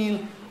just feel,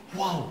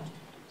 wow,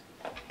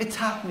 it's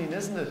happening,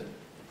 isn't it?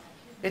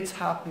 It's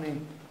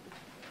happening.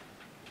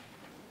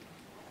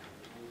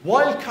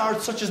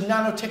 Wildcards such as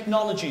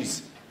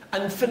nanotechnologies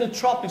and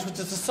philanthropics, which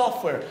is the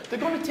software, they're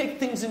going to take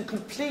things in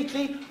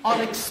completely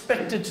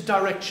unexpected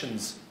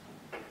directions.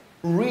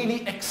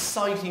 Really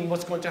exciting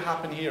what's going to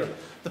happen here.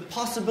 The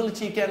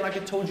possibility, again, like I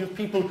told you, of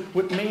people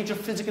with major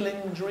physical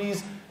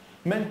injuries,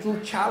 mental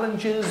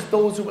challenges,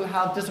 those who will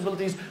have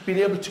disabilities, being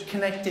able to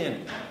connect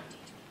in.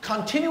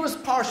 Continuous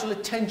partial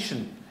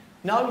attention,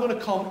 now I'm going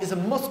to come, is a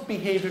must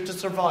behavior to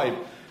survive.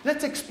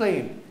 Let's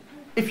explain.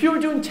 If you were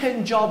doing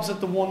 10 jobs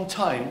at the one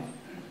time,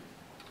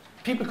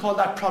 people call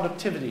that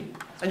productivity.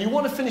 And you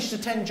want to finish the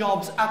 10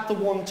 jobs at the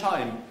one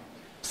time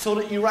so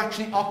that you're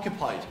actually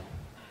occupied.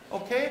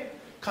 Okay?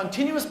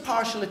 Continuous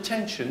partial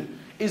attention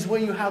is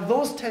where you have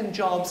those 10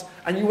 jobs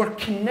and you are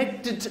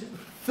connected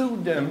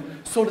through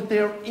them so that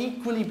they're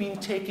equally being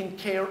taken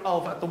care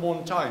of at the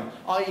one time.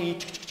 I.e.,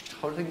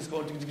 how are things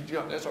going?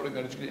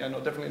 No,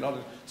 definitely not.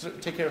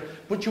 Take care.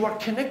 But you are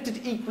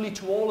connected equally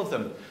to all of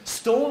them.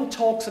 Stone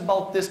talks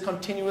about this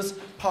continuous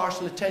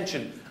partial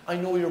attention. I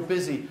know you're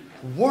busy.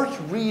 Worth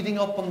reading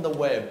up on the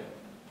web.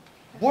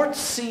 Worth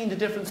seeing the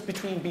difference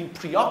between being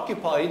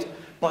preoccupied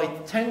by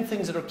 10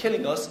 things that are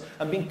killing us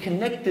and being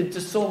connected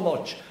to so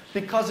much.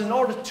 Because in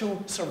order to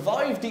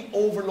survive the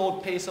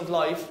overload pace of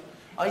life,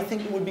 I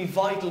think it would be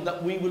vital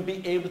that we will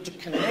be able to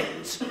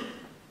connect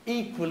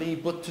equally,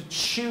 but to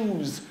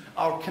choose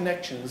our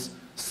connections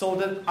so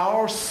that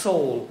our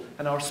soul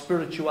and our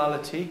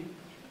spirituality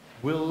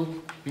will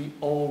be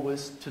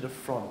always to the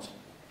front.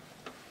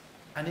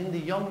 And in the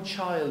young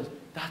child,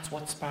 that's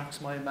what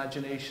sparks my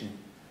imagination.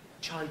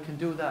 A child can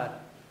do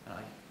that. And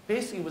I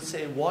basically would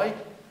say, why?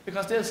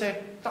 Because they'll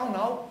say, don't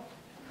know.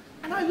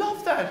 And I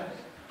love that.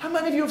 How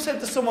many of you have said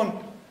to someone,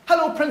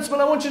 hello, principal,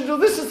 I want you to do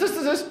this,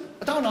 this.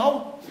 I don't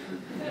know.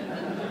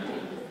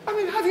 I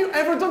mean, have you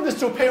ever done this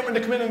to a parent when they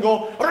come in and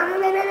go,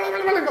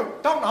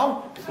 don't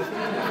know?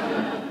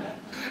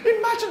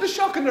 Imagine the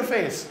shock in their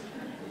face.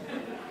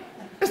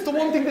 It's the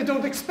one thing they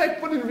don't expect,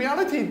 but in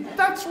reality,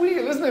 that's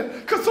real, isn't it?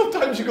 Because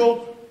sometimes you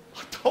go,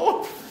 I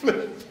don't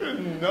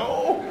flipping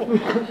know.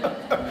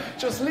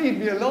 Just leave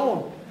me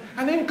alone.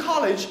 And in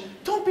college,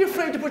 don't be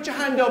afraid to put your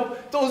hand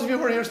up, those of you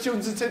who are here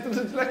students, and say to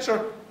the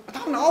lecturer, I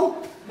don't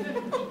know.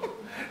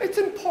 It's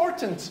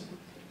important.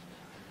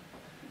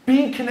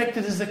 Being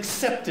connected is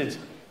accepted,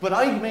 but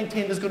I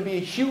maintain there's going to be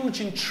a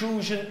huge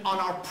intrusion on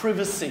our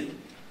privacy.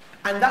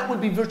 And that would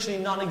be virtually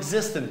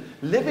non-existent.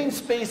 Living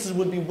spaces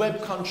will be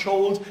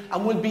web-controlled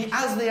and will be,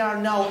 as they are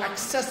now,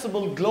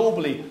 accessible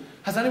globally.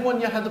 Has anyone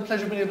yet had the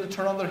pleasure of being able to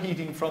turn on their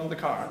heating from the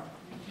car?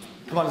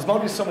 Come on, there's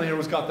probably someone here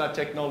who's got that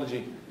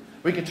technology.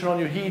 We can turn on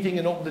your heating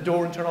and open the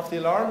door and turn off the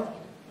alarm.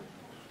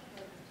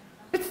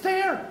 It's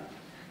there.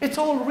 It's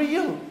all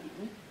real.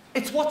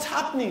 It's what's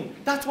happening.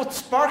 That's what's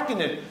sparking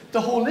it.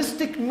 The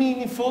holistic,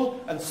 meaningful,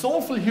 and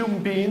soulful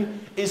human being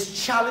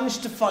is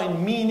challenged to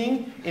find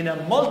meaning in a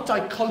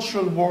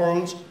multicultural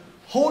world,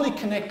 wholly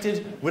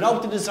connected,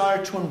 without the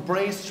desire to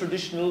embrace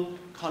traditional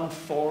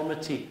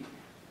conformity.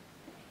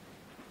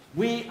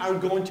 We are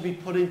going to be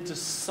put into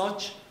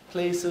such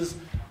places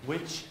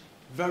which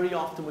very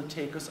often will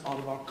take us out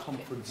of our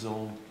comfort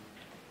zone.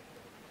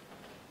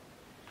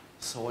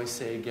 So I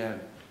say again,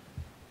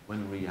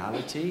 when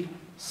reality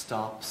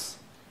stops,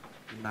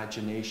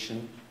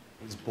 imagination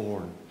is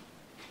born.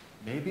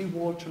 Maybe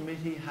Walter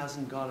Mitty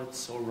hasn't got it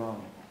so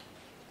wrong.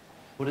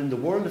 But in the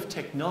world of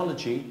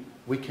technology,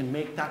 we can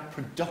make that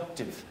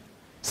productive.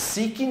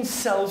 Seeking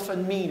self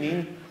and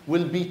meaning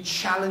will be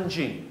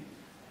challenging.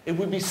 It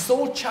will be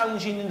so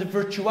challenging in the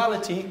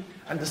virtuality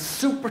and the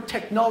super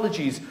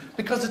technologies,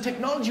 because the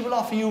technology will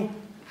offer you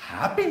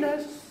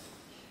happiness.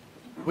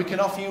 We can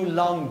offer you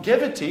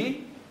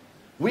longevity.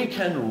 We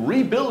can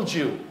rebuild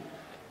you.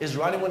 Is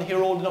there anyone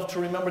here old enough to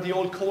remember the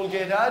old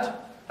Colgate ad?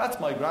 That's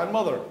my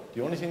grandmother.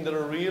 The only thing that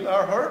are real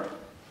are her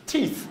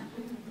teeth.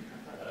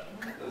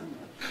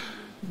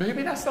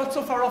 Maybe that's not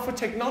so far off with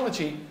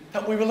technology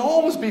that we will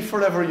always be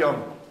forever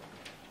young.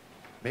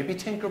 Maybe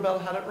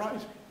Tinkerbell had it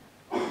right.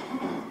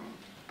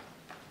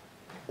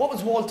 What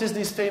was Walt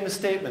Disney's famous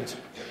statement?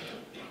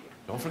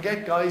 Don't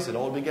forget, guys, it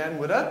all began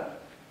with a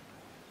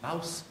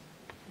mouse.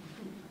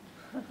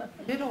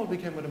 It all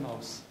began with a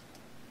mouse.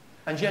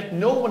 And yet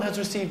no one has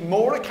received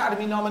more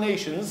Academy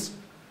nominations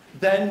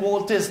than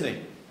Walt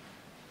Disney.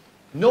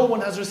 No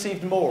one has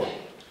received more.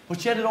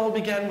 But yet it all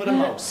began with a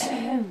mouse.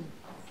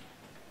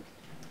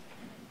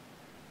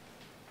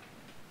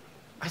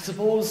 I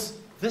suppose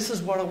this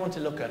is what I want to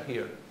look at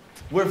here.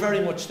 We're very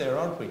much there,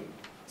 aren't we?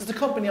 There's a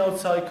company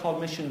outside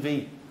called Mission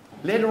V.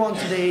 Later on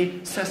today,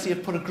 CESI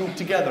have put a group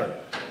together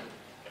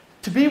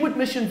to be with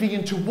Mission V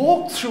and to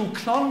walk through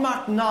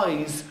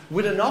Clonmacnoise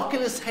with an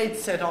Oculus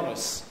headset on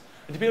us.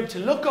 And to be able to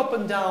look up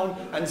and down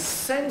and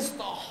sense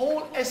the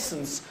whole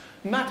essence,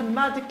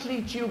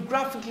 mathematically,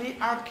 geographically,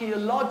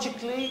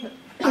 archaeologically,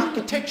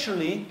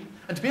 architecturally,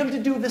 and to be able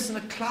to do this in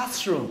a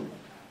classroom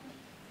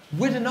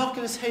with an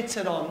Oculus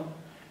headset on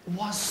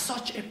was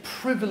such a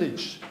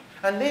privilege.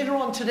 And later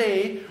on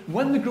today,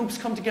 when the groups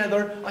come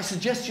together, I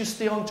suggest you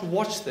stay on to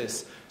watch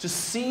this, to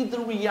see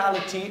the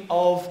reality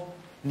of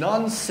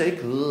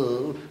non-sick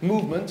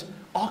movement,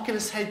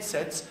 Oculus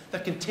headsets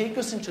that can take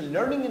us into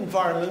learning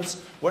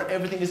environments where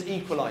everything is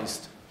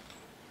equalized.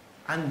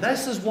 And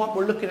this is what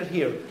we're looking at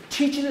here.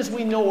 Teaching as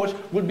we know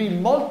it will be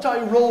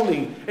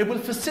multi-rolling. It will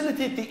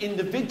facilitate the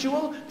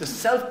individual, the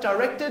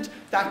self-directed,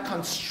 that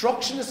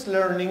constructionist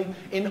learning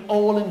in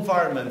all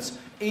environments.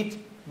 It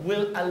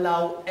will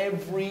allow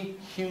every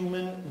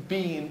human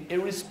being,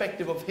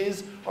 irrespective of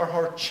his or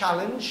her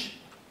challenge,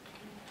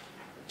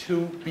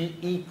 to be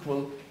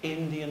equal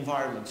in the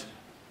environment.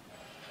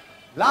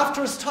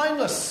 Laughter is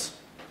timeless.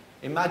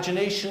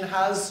 Imagination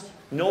has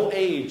no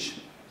age.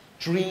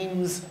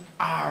 Dreams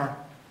are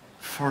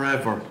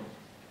forever.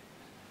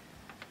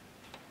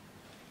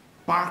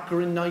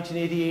 Barker in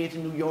 1988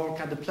 in New York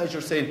had the pleasure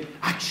of saying,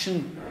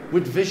 action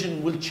with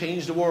vision will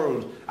change the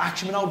world.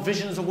 Action without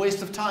vision is a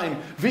waste of time.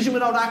 Vision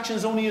without action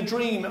is only a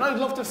dream. And I'd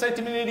love to have said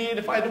to him in 88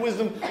 if I had the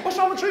wisdom, what's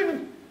wrong with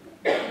dreaming?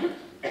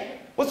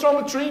 What's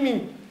wrong with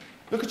dreaming?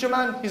 Look at your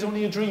man, he's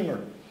only a dreamer.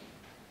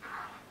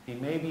 He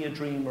may be a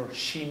dreamer,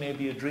 she may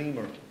be a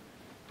dreamer.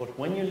 But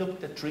when you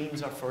look that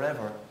dreams are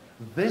forever,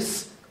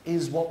 this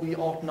is what we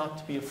ought not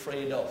to be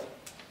afraid of.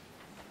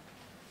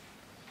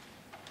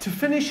 To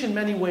finish in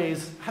many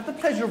ways, I have the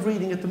pleasure of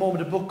reading at the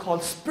moment a book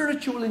called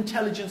Spiritual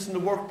Intelligence in the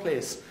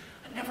Workplace.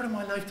 I never in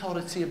my life thought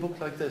I'd see a book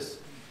like this.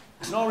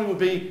 The story would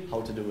be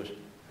how to do it.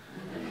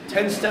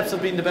 10 steps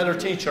of being the better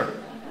teacher.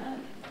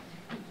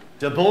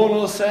 De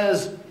Bono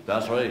says,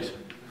 that's right.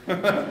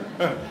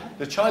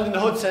 The child in the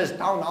hood says,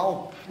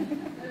 no.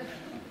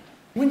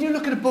 When you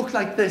look at a book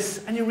like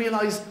this and you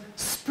realize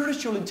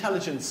spiritual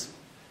intelligence,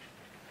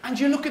 and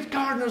you look at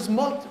Gardner's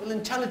multiple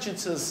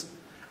intelligences,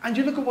 and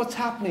you look at what's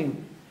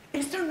happening,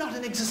 is there not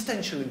an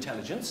existential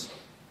intelligence?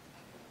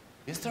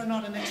 Is there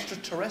not an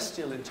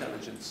extraterrestrial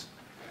intelligence?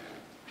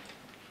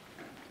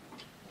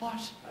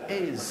 What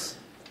is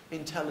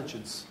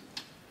intelligence?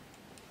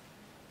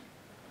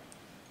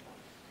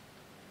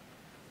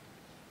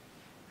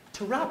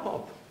 To wrap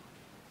up,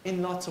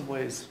 in lots of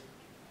ways,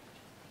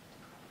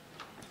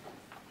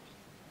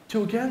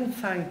 to again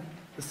thank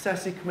the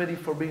CESI committee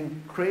for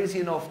being crazy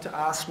enough to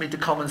ask me to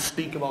come and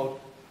speak about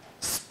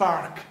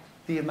Spark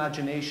the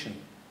Imagination.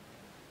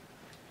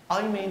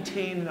 I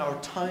maintain in our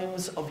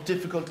times of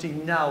difficulty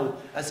now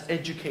as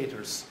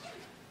educators,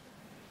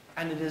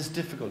 and it is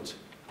difficult,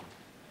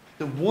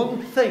 the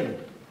one thing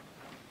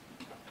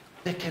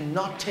they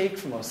cannot take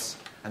from us,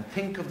 and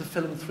think of the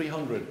film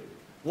 300.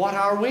 What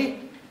are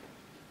we?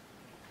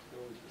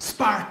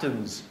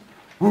 Spartans.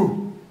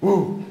 Woo,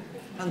 woo.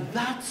 And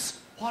that's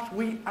what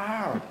we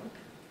are.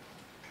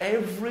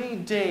 Every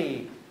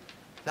day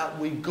that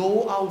we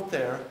go out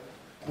there,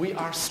 we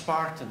are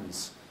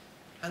Spartans.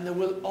 And there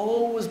will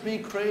always be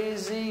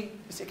crazy,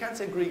 you can't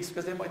say Greeks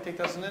because they might take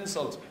that as an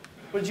insult,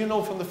 but you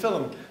know from the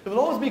film, there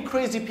will always be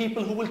crazy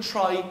people who will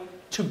try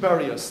to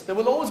bury us. There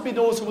will always be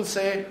those who will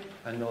say,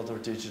 another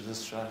digital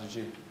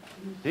strategy.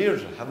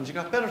 Deirdre, haven't you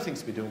got better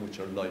things to be doing with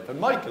your life? And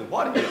Michael,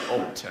 what are you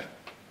up to?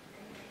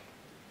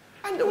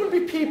 And there will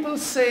be people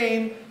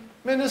saying,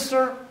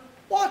 Minister,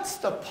 what's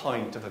the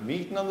point of a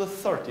meeting on the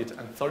 30th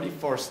and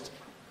 31st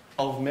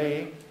of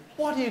May?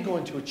 What are you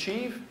going to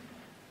achieve?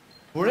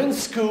 We're in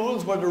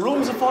schools where the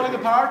rooms are falling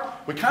apart.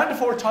 We can't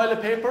afford toilet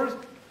paper.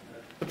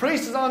 The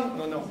priest is on.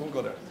 No, won't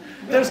go there.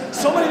 There's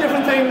so many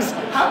different things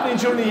happening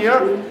during the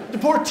year. The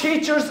poor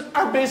teachers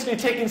are basically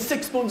taking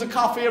 6 spoons of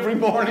coffee every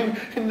morning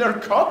in their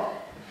cup.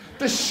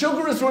 The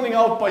sugar is running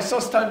out by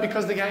such time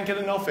because they can't get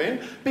enough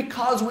in,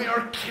 because we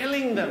are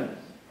killing them.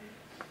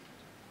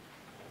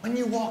 When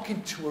you walk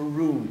into a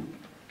room,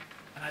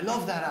 and I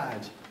love that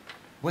ad,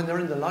 when they're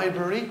in the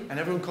library and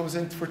everyone comes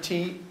in for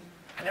tea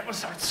and everyone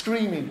starts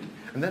screaming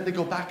and then they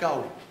go back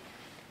out.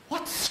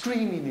 What's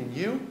screaming in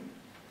you?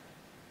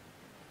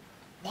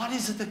 What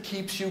is it that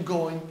keeps you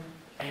going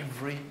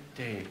every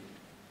day?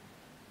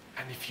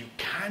 And if you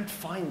can't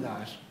find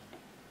that,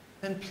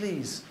 then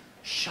please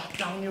shut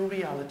down your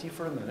reality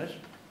for a minute.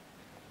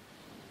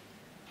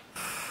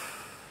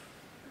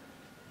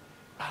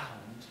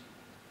 And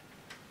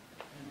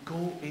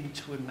go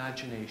into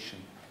imagination.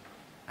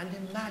 And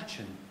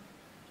imagine,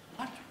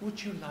 what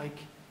would you like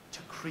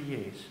to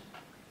create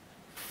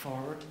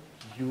for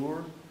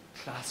your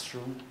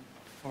classroom,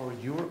 for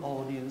your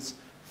audience,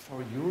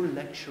 for your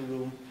lecture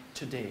room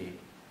today?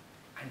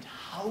 And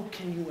how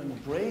can you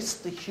embrace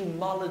the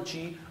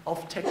humology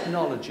of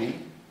technology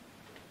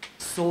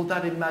so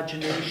that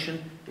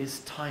imagination is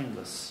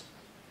timeless?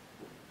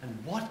 And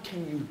what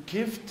can you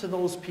give to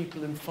those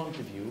people in front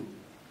of you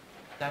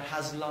that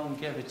has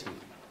longevity.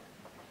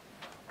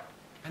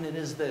 And it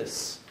is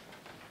this: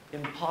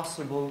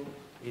 impossible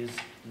is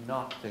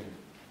nothing.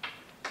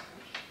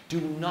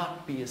 Do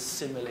not be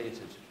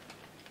assimilated.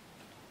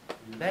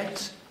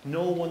 Let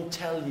no one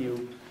tell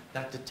you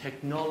that the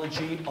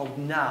technology of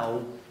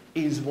now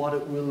is what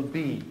it will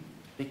be,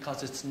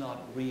 because it's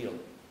not real.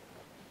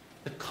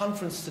 The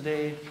conference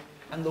today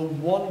and the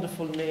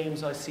wonderful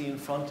names I see in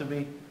front of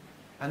me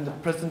and the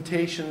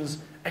presentations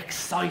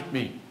excite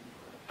me.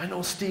 I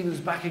know Steve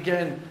is back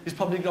again. He's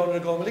probably going to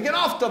go, "Will you get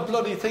off the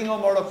bloody thing,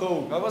 Ó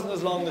Murchú? I wasn't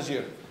as long as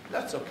you."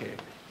 That's okay.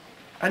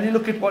 And you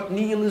look at what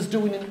Neil is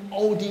doing in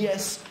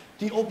ODS,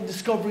 the open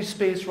discovery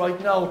space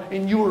right now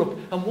in Europe,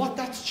 and what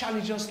that's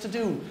challenged us to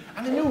do.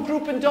 And a new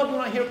group in Dublin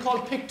I hear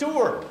called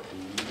Picture.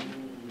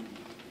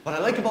 What I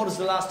like about it is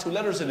the last two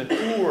letters in it,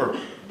 UR,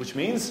 which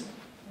means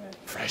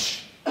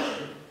fresh.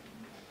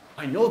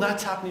 I know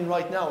that's happening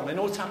right now, and I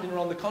know it's happening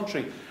around the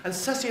country. And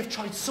CESI have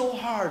tried so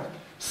hard,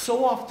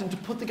 so often, to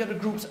put together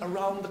groups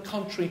around the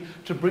country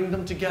to bring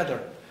them together.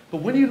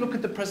 But when you look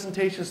at the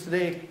presentations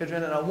today,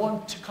 Adrian, and I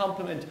want to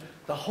compliment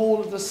the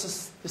whole of the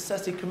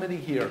CESI committee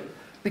here,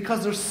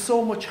 because there's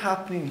so much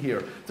happening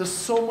here. There's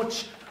so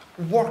much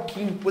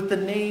working with the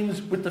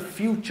names, with the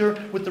future,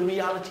 with the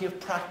reality of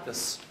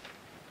practice.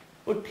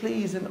 But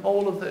please, in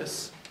all of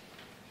this,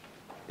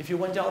 if you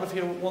went out of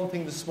here with one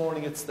thing this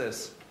morning, it's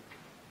this: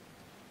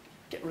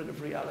 get rid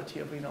of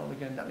reality every now and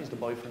again. That means the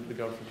boyfriend, the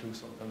girlfriend too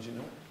sometimes, you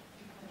know.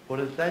 But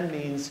it then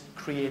means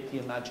create the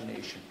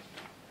imagination.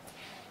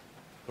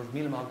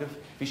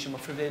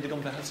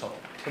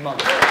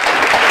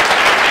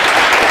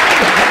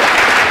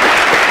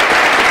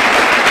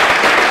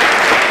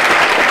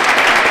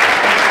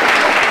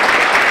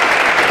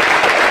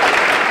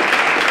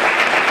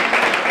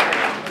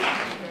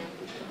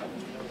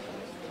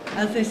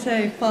 As they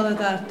say, follow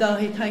that.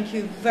 Daithí, thank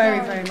you very,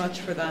 very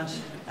much for that.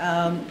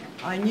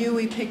 I knew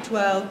we picked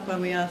well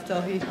when we asked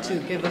Daithí to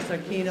give us our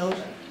keynote.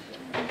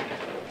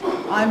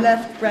 I'm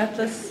left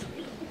breathless.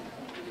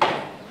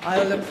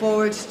 I look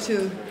forward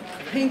to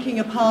thinking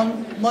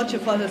upon much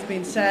of what has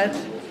been said.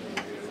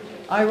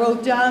 I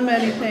wrote down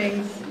many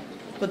things,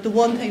 but the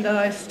one thing that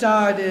I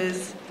starred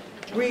is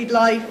breathe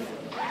life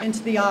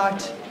into the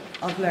art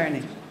of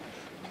learning.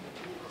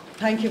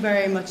 Thank you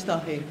very much,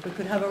 Daithí. We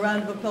could have a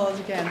round of applause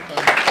again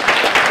for it.